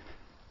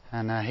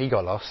 and he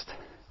got lost,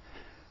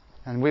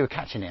 and we were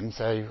catching him,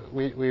 so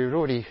we had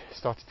already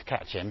started to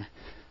catch him,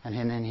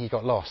 and then he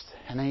got lost,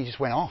 and then he just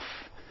went off.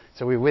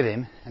 So we were with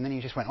him, and then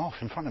he just went off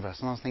in front of us,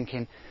 and I was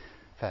thinking,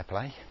 fair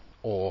play,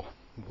 or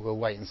we'll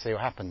wait and see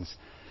what happens.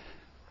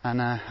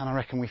 And I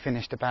reckon we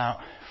finished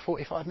about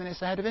 45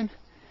 minutes ahead of him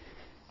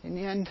in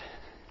the end.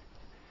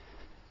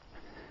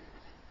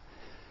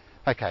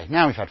 Okay,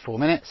 now we've had 4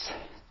 minutes,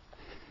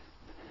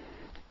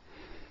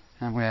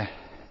 and we're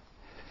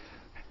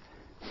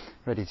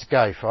ready to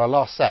go for our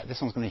last set. This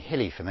one's going to be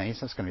hilly for me,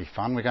 so that's going to be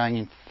fun. We're going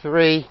in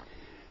 3,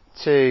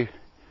 2,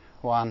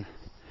 1,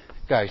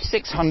 go.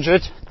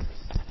 600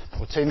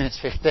 or 2 minutes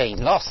 15.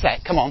 Last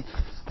set, come on,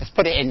 let's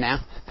put it in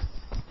now.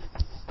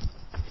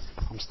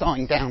 I'm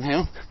starting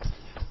downhill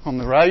on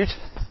the road.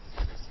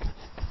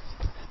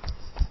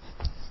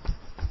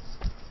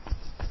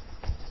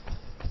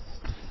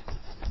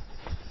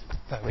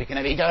 But we're going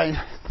to be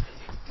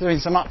doing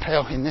some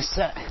uphill in this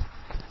set,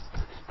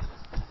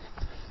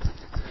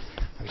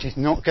 which is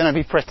not going to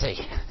be pretty.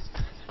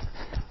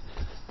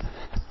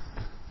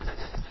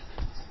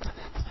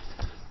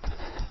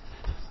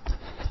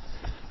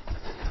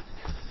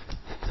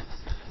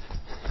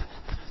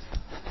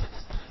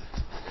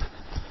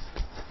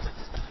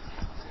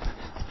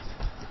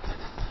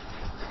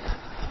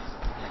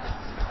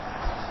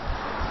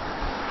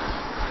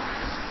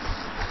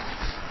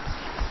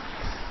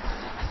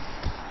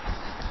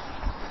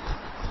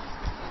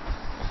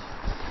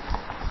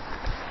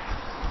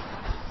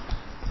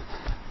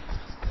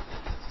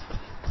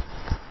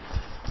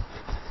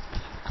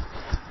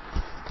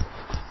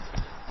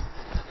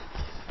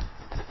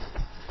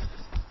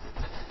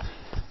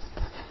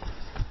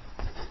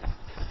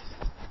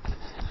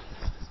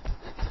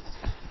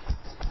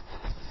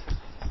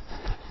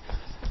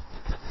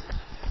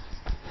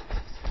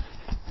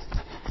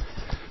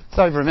 It's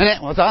over a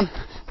minute, well done.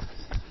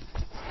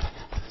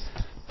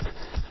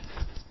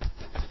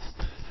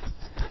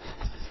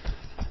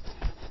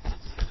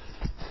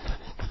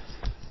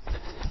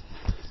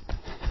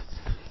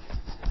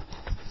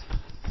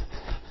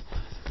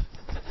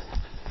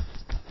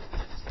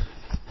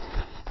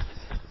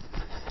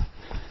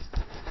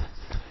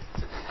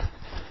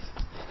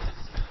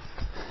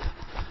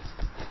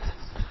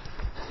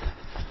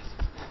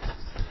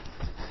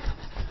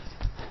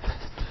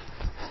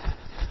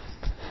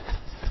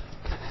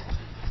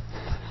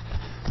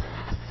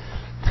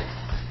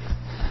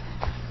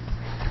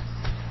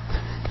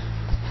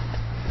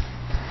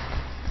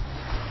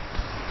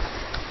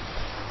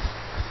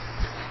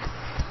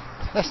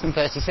 Less than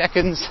 30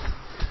 seconds.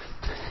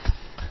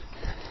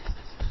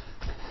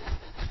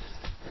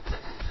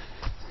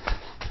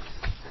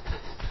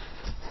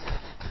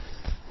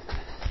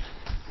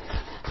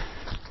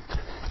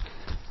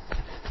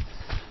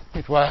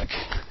 Good work.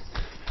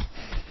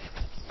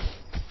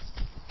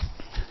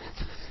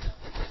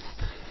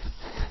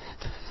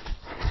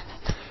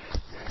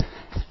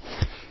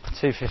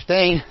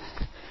 $2.15.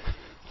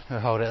 We'll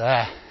hold it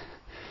there.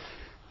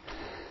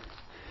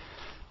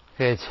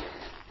 Good.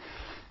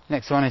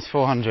 Next one is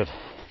 400.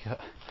 Got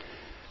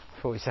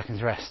 40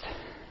 seconds rest.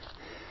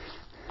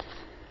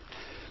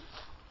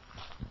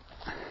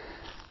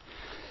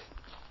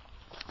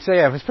 So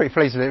yeah, I was pretty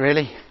pleased with it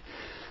really.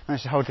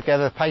 Managed to hold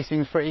together, the pacing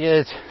was pretty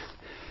good.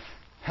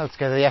 Held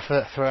together the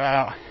effort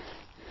throughout.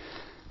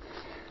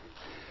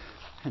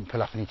 Didn't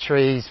pull up any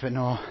trees, but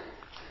nor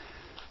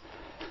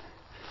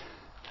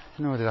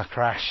did I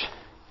crash.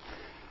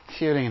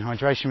 Fueling and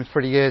hydration was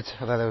pretty good,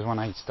 although there was one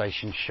aid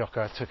station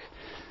shocker. I took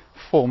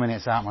 4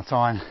 minutes out of my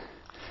time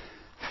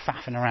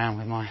faffing around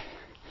with my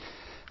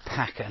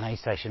pack at an aid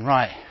station.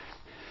 Right,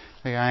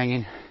 we're going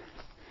in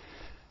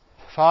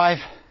 5,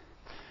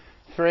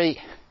 3,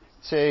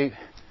 2,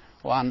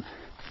 1,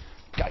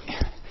 go.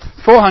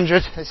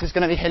 400, this is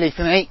going to be hilly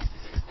for me.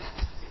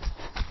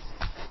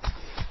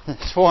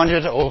 It's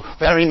 400 or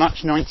very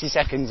much 90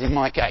 seconds in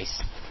my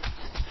case.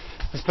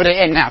 Let's put it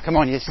in now, come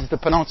on, this is the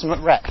penultimate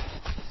rep.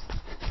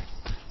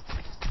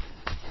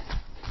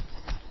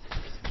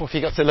 What have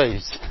you got to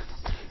lose?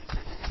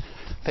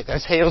 Pick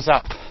those heels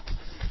up,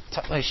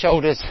 tuck those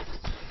shoulders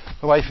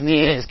away from the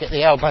ears, get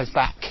the elbows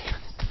back.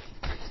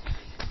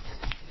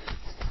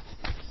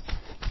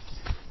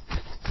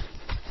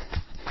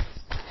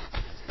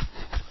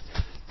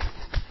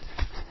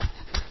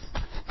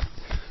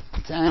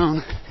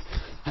 Down,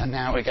 and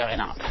now we're going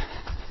up.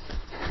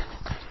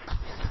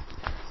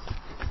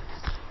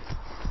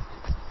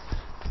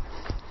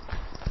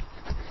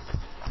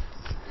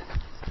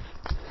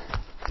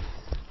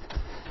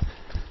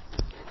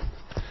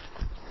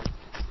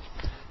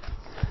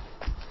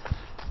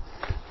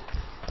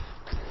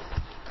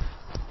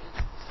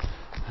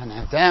 And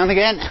now down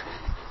again.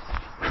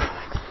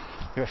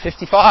 You're at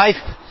 55.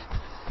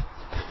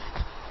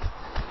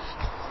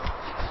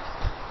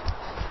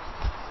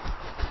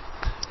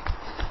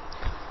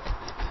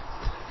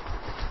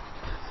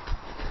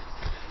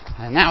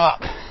 And now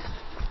up.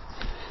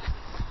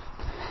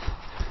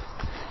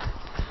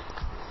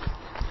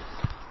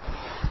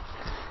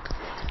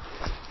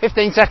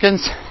 "15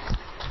 seconds.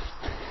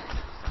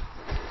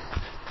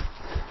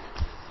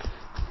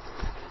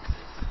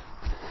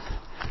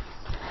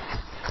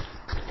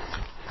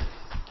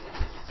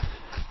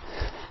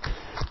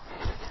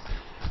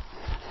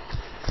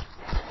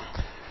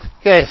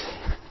 Good.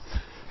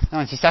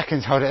 90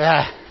 seconds, hold it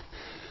there.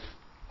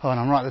 Oh, and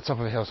I'm right at the top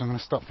of the hill, so I'm going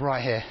to stop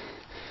right here.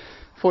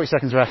 40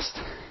 seconds rest.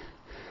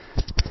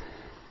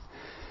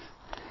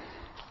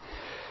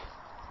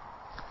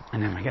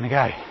 And then we're going to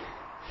go.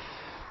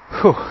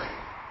 Whew.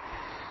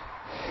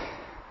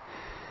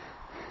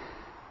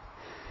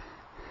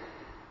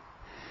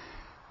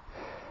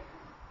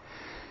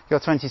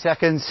 Got 20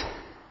 seconds.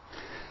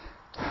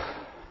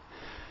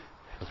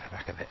 We'll go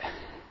back a bit.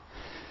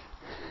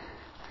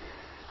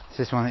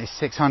 This one is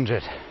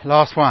 600.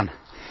 Last one.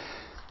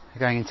 We're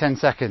going in 10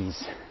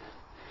 seconds.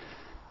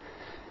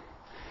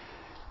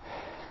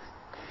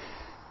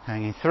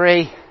 Going in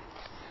 3,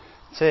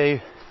 2,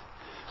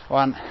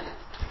 1.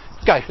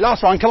 Go.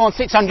 Last one. Come on,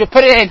 600.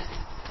 Put it in.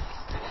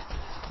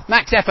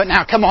 Max effort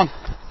now. Come on.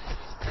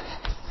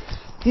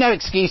 No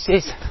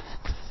excuses.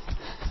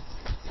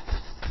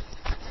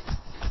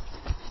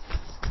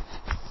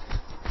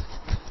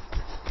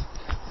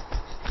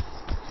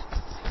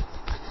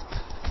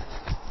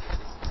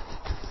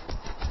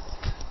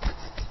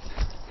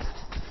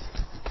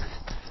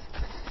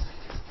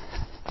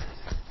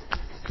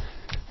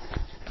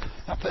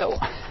 Uphill.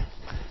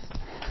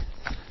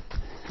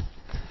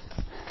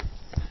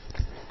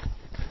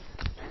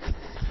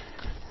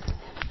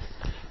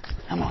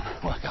 Come on,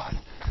 work hard.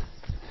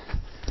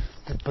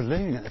 The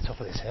balloon at the top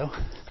of this hill.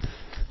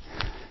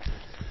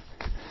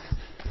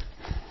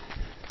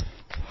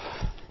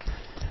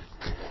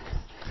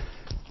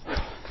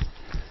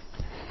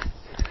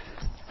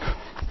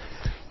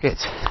 Good.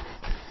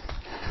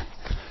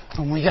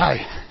 On we go.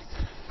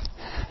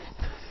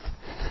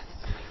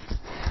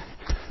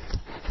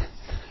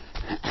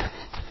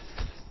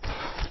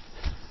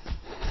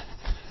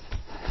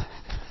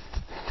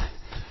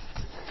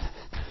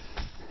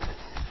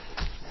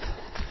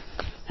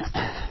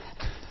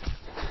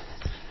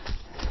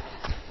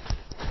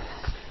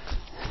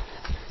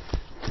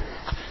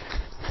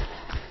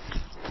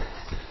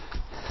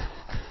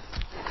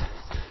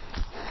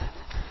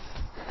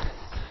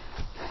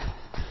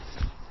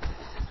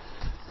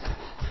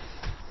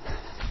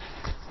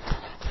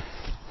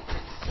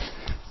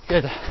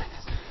 Good.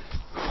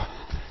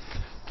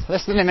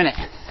 Less than a minute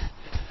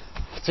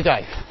to go.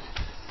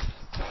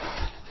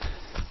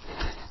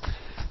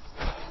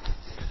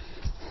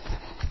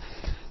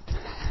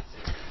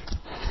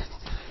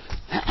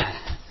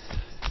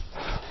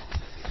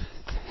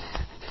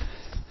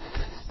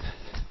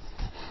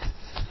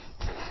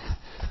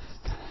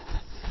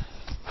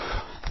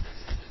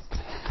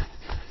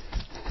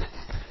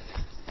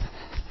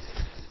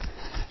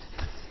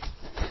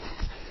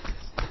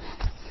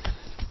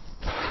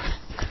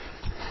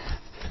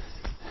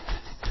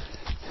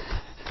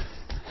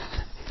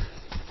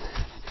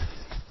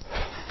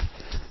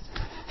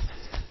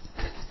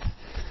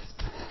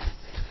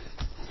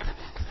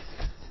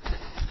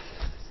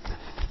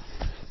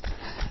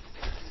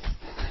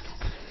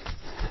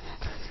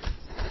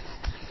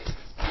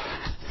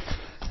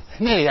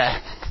 Nearly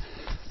there.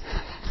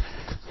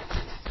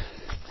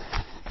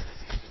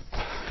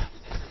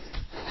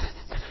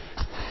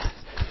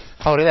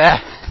 Hold it there.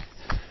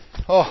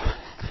 Oh,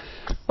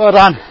 well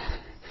done.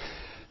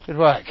 Good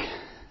work.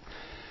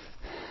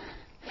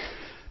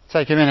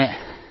 Take a minute.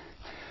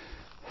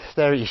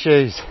 Stare at your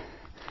shoes.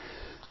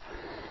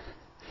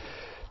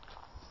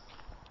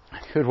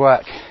 Good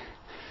work.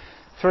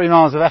 3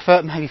 miles of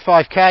effort, maybe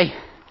 5k.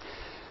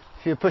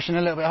 If you're pushing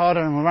a little bit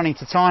harder and we're running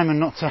to time and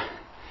not to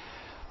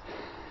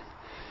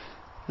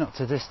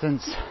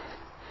distance.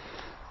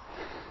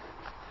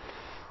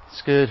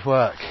 It's good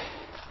work.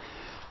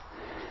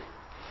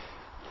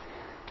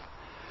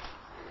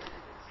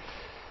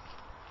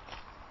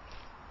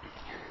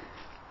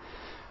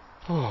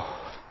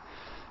 Oh,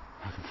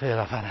 I can feel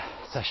I've had a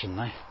session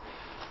though.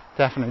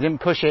 Definitely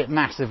didn't push it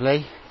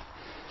massively.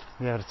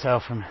 You'll be able to tell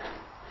from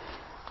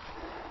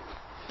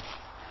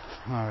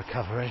my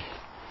recovery.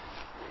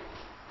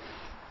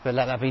 But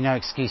let that be no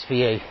excuse for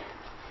you.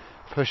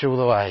 Push all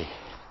the way.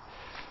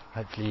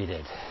 Hopefully you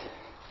did.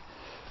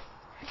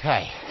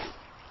 Okay.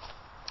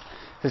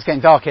 It's getting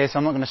dark here, so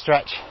I'm not going to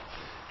stretch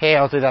here.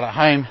 I'll do that at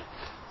home.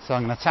 So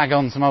I'm going to tag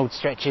on some old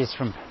stretches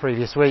from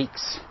previous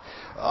weeks.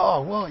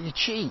 Oh, what? You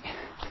cheat.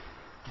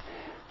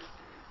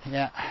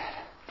 Yeah,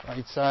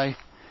 afraid so.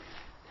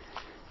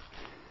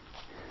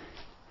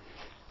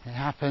 It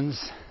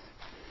happens.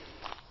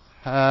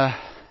 But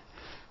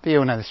you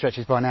all know the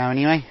stretches by now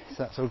anyway,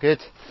 so that's all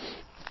good.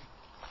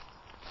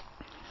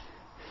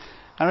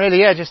 And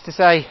really, yeah, just to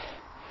say,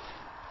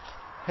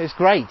 it's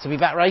great to be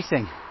back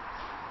racing.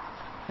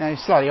 You know,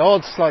 slightly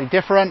odd, slightly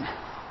different,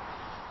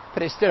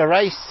 but it's still a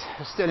race.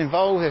 It's still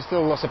involved. There's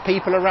still lots of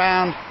people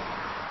around.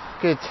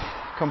 Good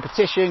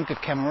competition,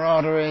 good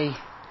camaraderie.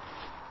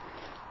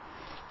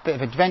 Bit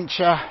of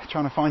adventure,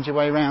 trying to find your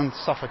way around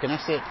Suffolk and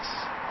Essex.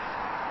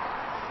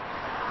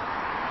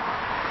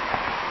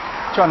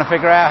 Trying to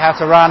figure out how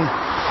to run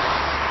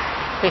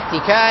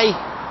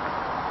 50k.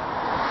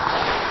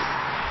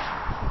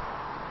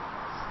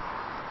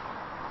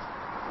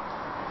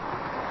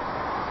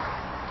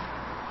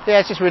 Yeah,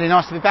 it's just really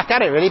nice to be back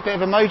at it really, bit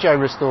of a mojo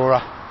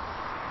restorer.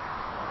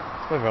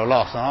 Whether it'll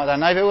last or not, I don't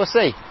know, but we'll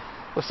see.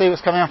 We'll see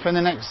what's coming up in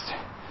the next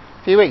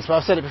few weeks. But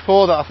I've said it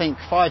before that I think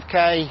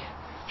 5k,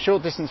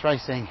 short distance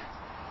racing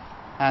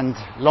and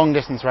long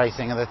distance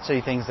racing are the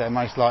two things that are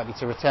most likely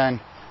to return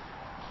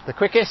the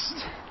quickest.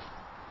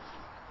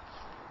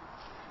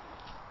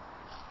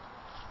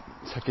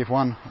 So give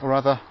one or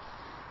other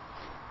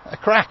a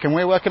crack, and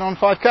we're working on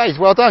 5k's.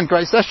 Well done,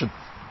 great session.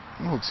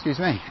 Oh, excuse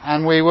me.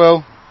 And we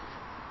will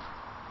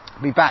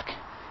be back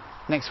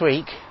next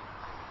week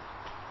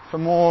for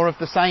more of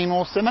the same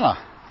or similar.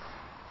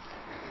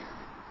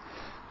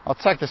 I'll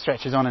tag the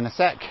stretches on in a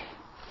sec,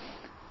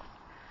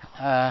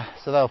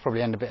 so they'll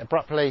probably end a bit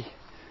abruptly,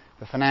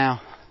 but for now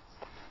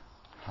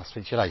I'll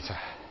speak to you later.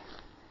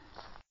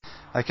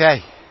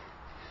 Okay,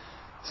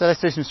 so let's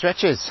do some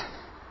stretches,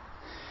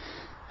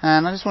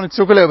 and I just want to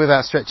talk a little bit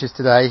about stretches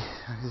today.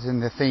 This is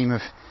in the theme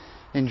of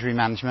injury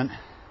management.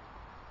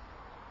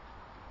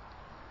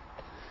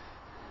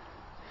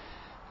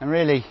 And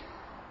really,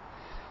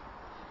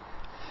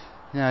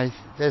 you know,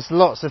 there's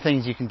lots of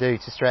things you can do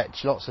to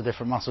stretch, lots of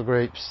different muscle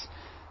groups.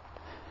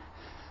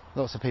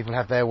 Lots of people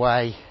have their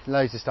way,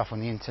 loads of stuff on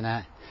the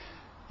internet.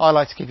 I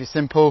like to keep it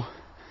simple.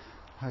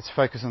 I like to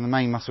focus on the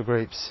main muscle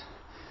groups.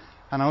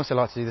 And I also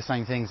like to do the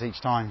same things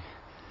each time,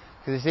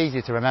 because it's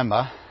easier to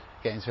remember,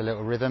 get into a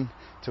little rhythm,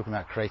 talking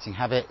about creating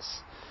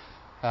habits.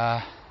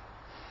 But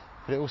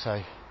it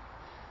also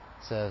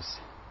serves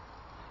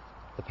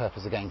the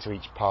purpose of getting to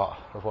each part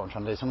of what I'm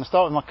trying to do. So I'm going to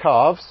start with my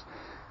calves.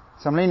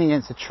 So I'm leaning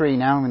against a tree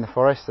now. I'm in the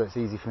forest, so it's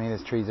easy for me.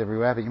 There's trees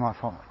everywhere, but you might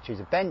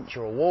choose a bench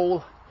or a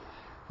wall.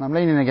 And I'm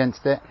leaning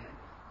against it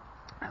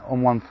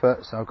on one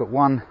foot. So I've got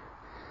one.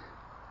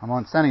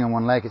 I'm standing on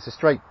one leg. It's a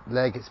straight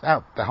leg. It's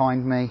out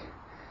behind me.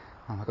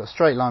 I've got a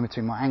straight line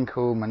between my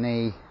ankle, my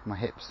knee, my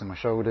hips and my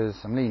shoulders.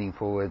 I'm leaning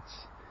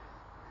forwards.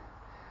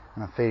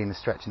 And I'm feeling the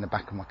stretch in the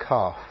back of my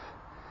calf.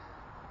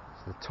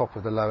 So the top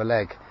of the lower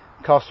leg.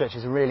 Calf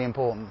stretches are really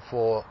important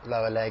for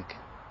lower leg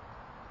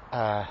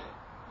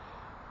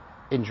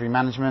injury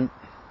management.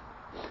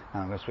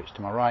 Now I'm going to switch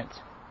to my right.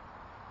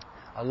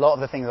 A lot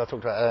of the things I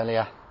talked about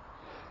earlier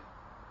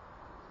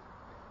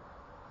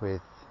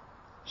with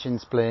shin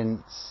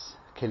splints,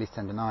 Achilles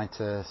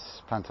tendonitis,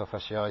 plantar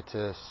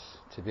fasciitis,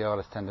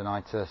 tibialis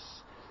tendonitis,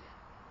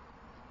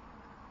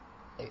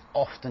 they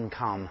often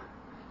come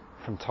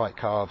from tight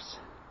calves,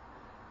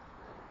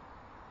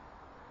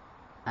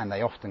 and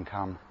they often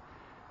come,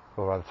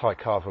 or rather tight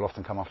calves will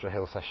often come after a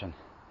hill session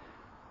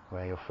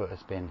where your foot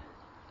has been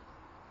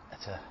at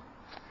a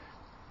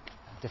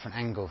different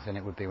angle than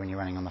it would be when you're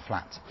running on the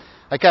flat.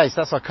 Okay, so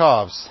that's our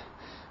calves.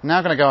 Now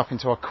I'm going to go up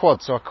into our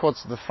quads. So our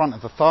quads to the front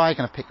of the thigh.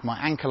 Going to pick my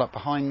ankle up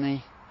behind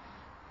me.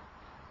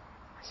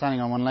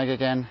 Standing on one leg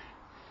again.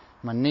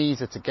 My knees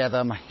are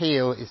together. My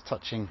heel is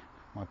touching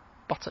my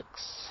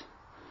buttocks.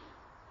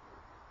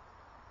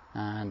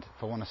 And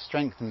if I want to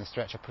strengthen the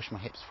stretch, I push my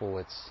hips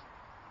forwards.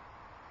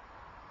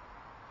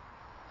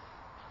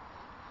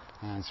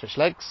 And switch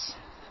legs.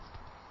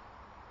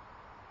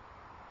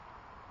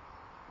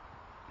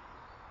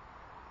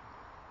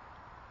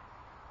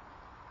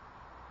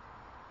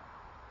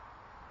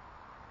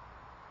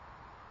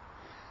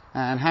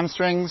 And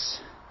hamstrings.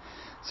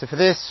 So for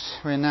this,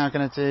 we're now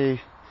going to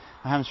do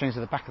our hamstrings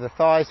at the back of the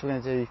thighs. We're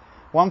going to do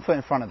one foot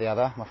in front of the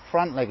other. My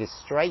front leg is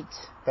straight,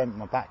 bent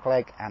my back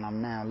leg, and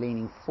I'm now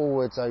leaning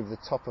forwards over the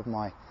top of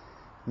my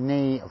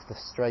knee of the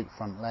straight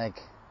front leg,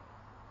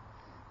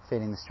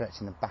 feeling the stretch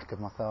in the back of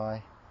my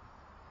thigh,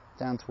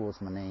 down towards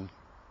my knee.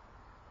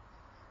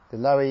 The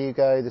lower you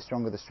go, the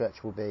stronger the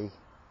stretch will be.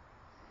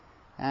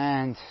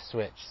 And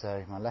switch.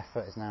 So my left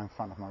foot is now in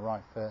front of my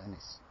right foot, and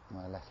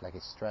my left leg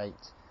is straight.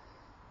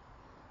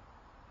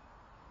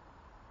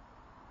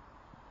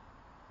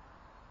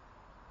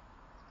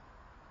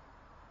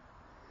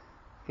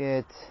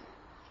 Good.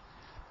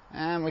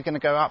 And we're going to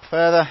go up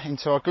further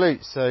into our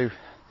glutes, so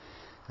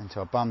into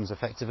our bums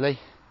effectively.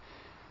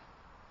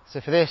 So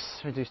for this,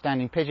 we do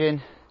standing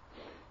pigeon.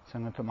 So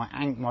I'm going to put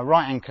my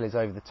right ankle is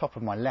over the top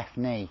of my left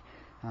knee,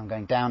 and I'm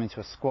going down into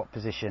a squat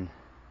position.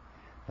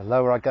 The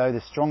lower I go,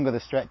 the stronger the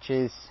stretch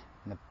is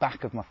in the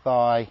back of my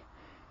thigh,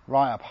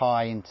 right up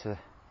high into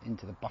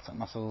the buttock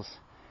muscles,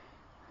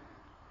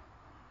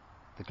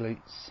 the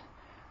glutes.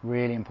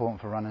 Really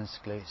important for runners,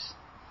 glutes.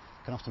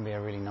 Can often be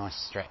a really nice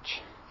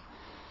stretch.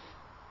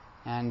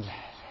 And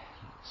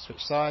switch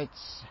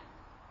sides.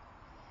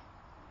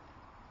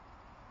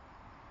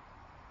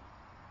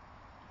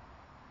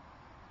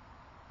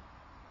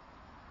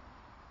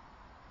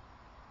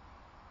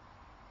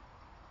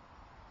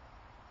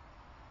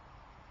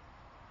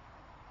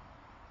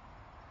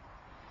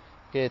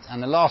 Good.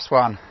 And the last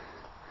one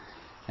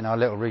in our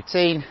little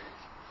routine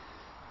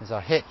is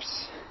our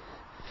hips.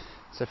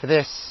 So for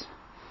this,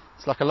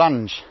 it's like a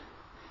lunge.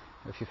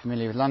 If you're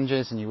familiar with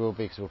lunges, and you will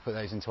be because we'll put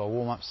those into our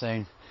warm-up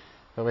soon,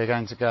 but we're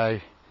going to go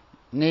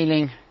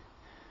kneeling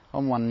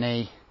on one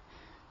knee.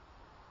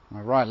 My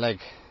right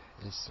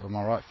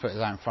foot is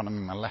out in front of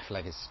me, my left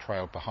leg is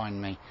trailed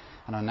behind me,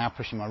 and I'm now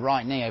pushing my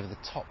right knee over the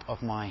top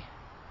of my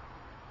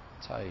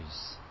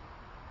toes.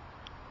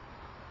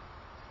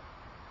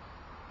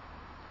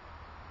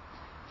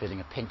 Feeling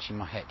a pinch in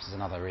my hips is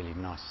another really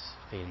nice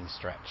feeling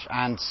stretch.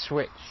 And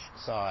switch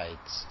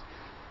sides.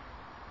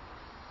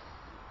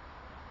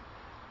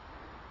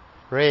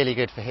 Really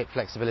good for hip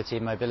flexibility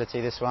and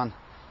mobility, this one.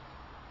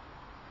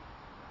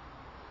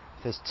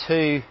 There's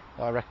two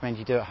that I recommend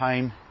you do at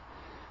home.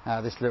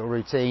 This little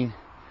routine.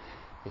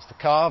 It's the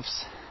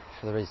calves,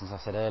 for the reasons I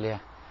said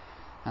earlier,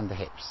 and the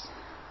hips,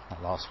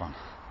 that last one.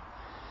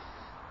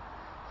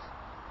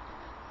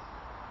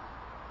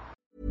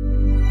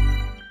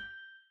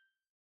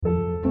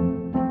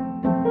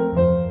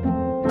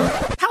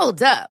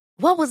 Hold up.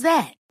 What was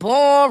that?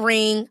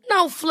 Boring.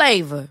 No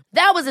flavor.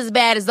 That was as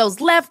bad as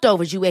those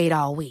leftovers you ate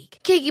all week.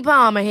 Keke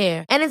Palmer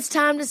here, and it's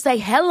time to say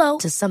hello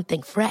to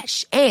something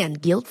fresh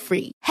and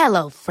guilt-free.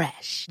 Hello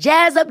Fresh.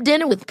 Jazz up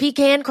dinner with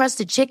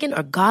pecan-crusted chicken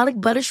or garlic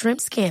butter shrimp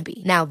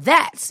scampi. Now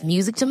that's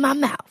music to my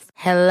mouth.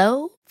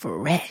 Hello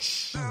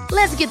Fresh.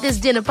 Let's get this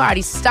dinner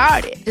party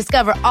started.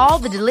 Discover all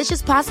the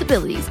delicious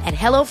possibilities at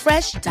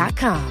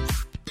HelloFresh.com.